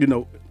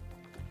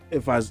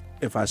if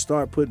I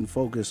start putting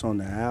focus on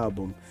the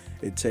album,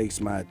 it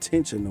takes my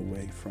attention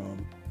away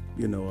from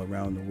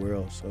around the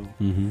world. So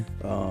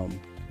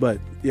but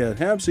yeah,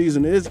 Ham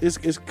season is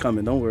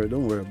coming. Don't worry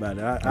about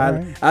it.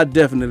 I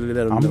definitely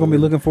let them. I'm know going to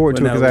be looking forward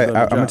to it when because that was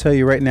I'm going drop. to tell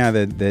you right now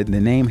that the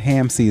name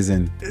Ham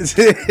season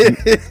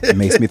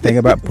makes me think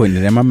about putting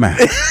it in my mouth,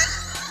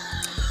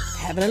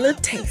 Having a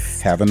little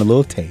taste. having a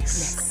little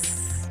taste.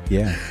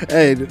 Yeah.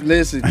 Hey,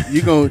 listen,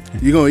 you gonna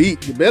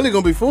eat. Your belly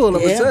gonna be full.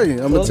 I'm Yeah. gonna tell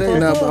you. I'm gonna tell you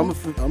now. Full.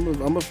 I'm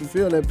gonna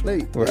fulfill that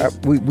plate. Well,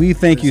 we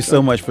thank you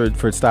so much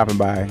for stopping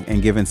by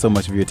and giving so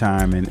much of your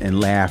time and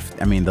laugh.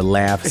 I mean, the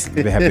laughs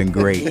have been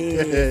great.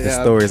 The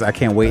stories. I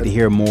can't wait to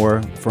hear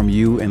more from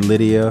you and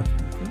Lydia.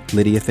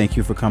 Lydia, thank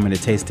you for coming to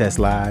Taste Test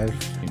Live.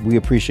 We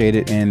appreciate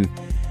it and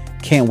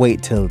can't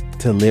wait to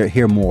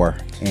hear more.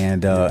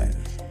 And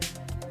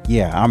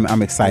yeah,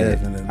 I'm excited.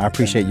 Definitely. I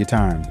appreciate your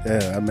time.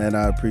 Yeah, man,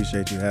 I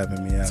appreciate you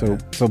having me out. So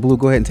Blue,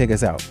 go ahead and take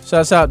us out.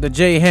 Shouts out to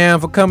J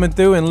Ham for coming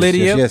through and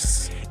Lydia.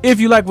 Yes.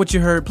 If you like what you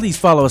heard, please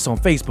follow us on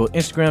Facebook,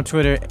 Instagram,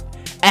 Twitter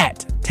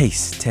at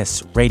Taste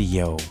Test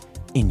Radio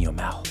in your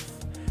mouth.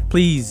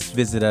 Please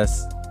visit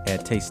us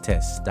at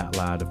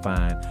tastetest.live to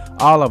find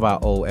all of our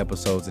old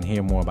episodes and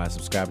hear more by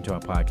subscribing to our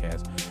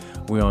podcast.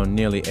 We're on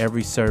nearly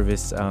every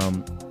service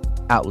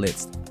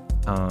outlets,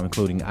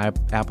 including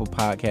Apple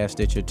Podcast,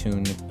 Stitcher,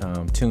 TuneIn,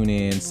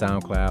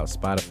 SoundCloud,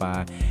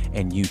 Spotify,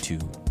 and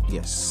YouTube.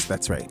 Yes,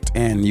 that's right.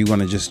 And you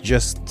want to just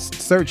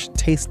search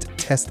Taste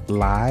Test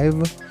Live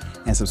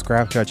and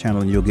subscribe to our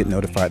channel, and you'll get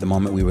notified the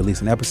moment we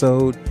release an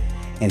episode.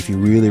 And if you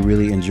really,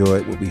 really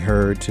enjoyed what we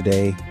heard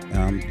today,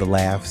 the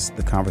laughs,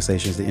 the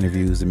conversations, the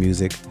interviews, the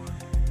music,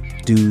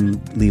 do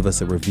leave us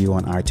a review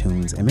on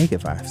iTunes and make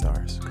it 5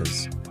 stars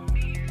because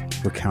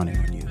we're counting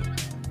on you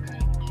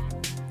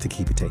to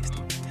keep it tasty.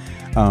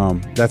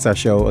 That's our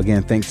show.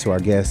 Again, thanks to our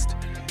guests,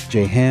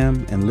 J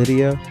Ham and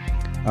Lydia.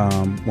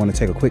 Want to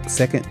take a quick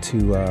second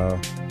to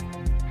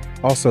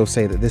also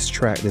say that this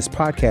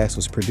podcast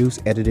was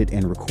produced, edited,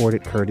 and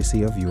recorded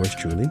courtesy of yours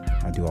truly.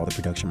 I do all the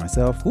production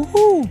myself.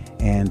 Woohoo!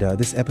 And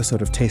this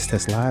episode of Taste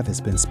Test Live has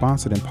been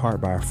sponsored in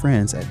part by our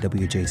friends at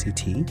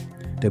WJCT.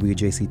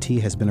 WJCT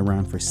has been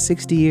around for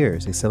 60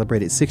 years. They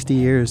celebrated 60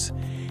 years,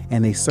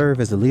 and they serve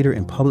as the leader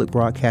in public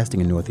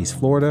broadcasting in Northeast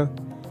Florida.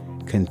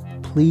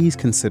 Please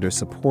consider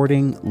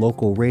supporting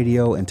local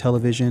radio and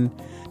television.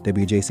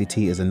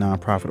 WJCT is a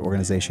nonprofit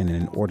organization, and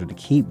in order to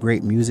keep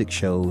great music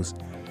shows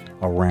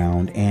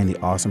around and the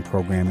awesome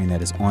programming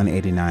that is on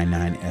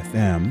 89.9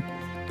 FM,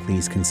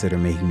 please consider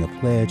making a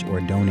pledge or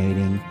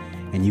donating,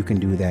 and you can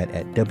do that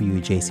at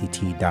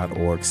wjct.org/radio.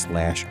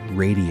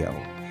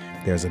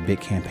 There's a big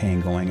campaign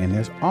going, and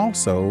there's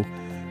also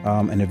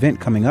an event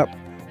coming up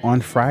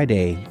on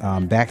Friday,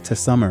 Back to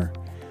Summer.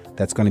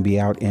 That's going to be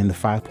out in the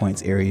 5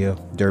 Points area,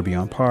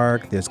 Derbion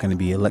Park. There's going to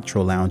be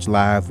Electro Lounge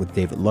Live with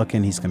David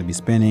Luckin. He's going to be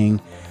spinning.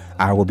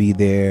 I will be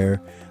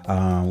there.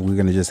 We're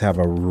going to just have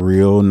a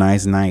real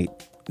nice night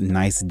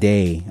nice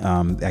day.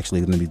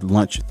 Actually, going to be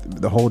lunch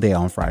the whole day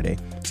on Friday.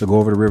 So go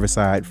over to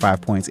Riverside,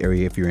 5 Points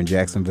area if you're in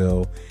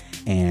Jacksonville,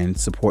 and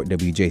support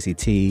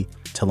WJCT.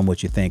 Tell them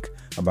what you think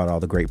about all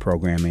the great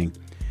programming.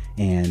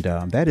 And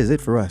that is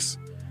it for us.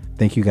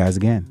 Thank you guys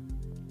again.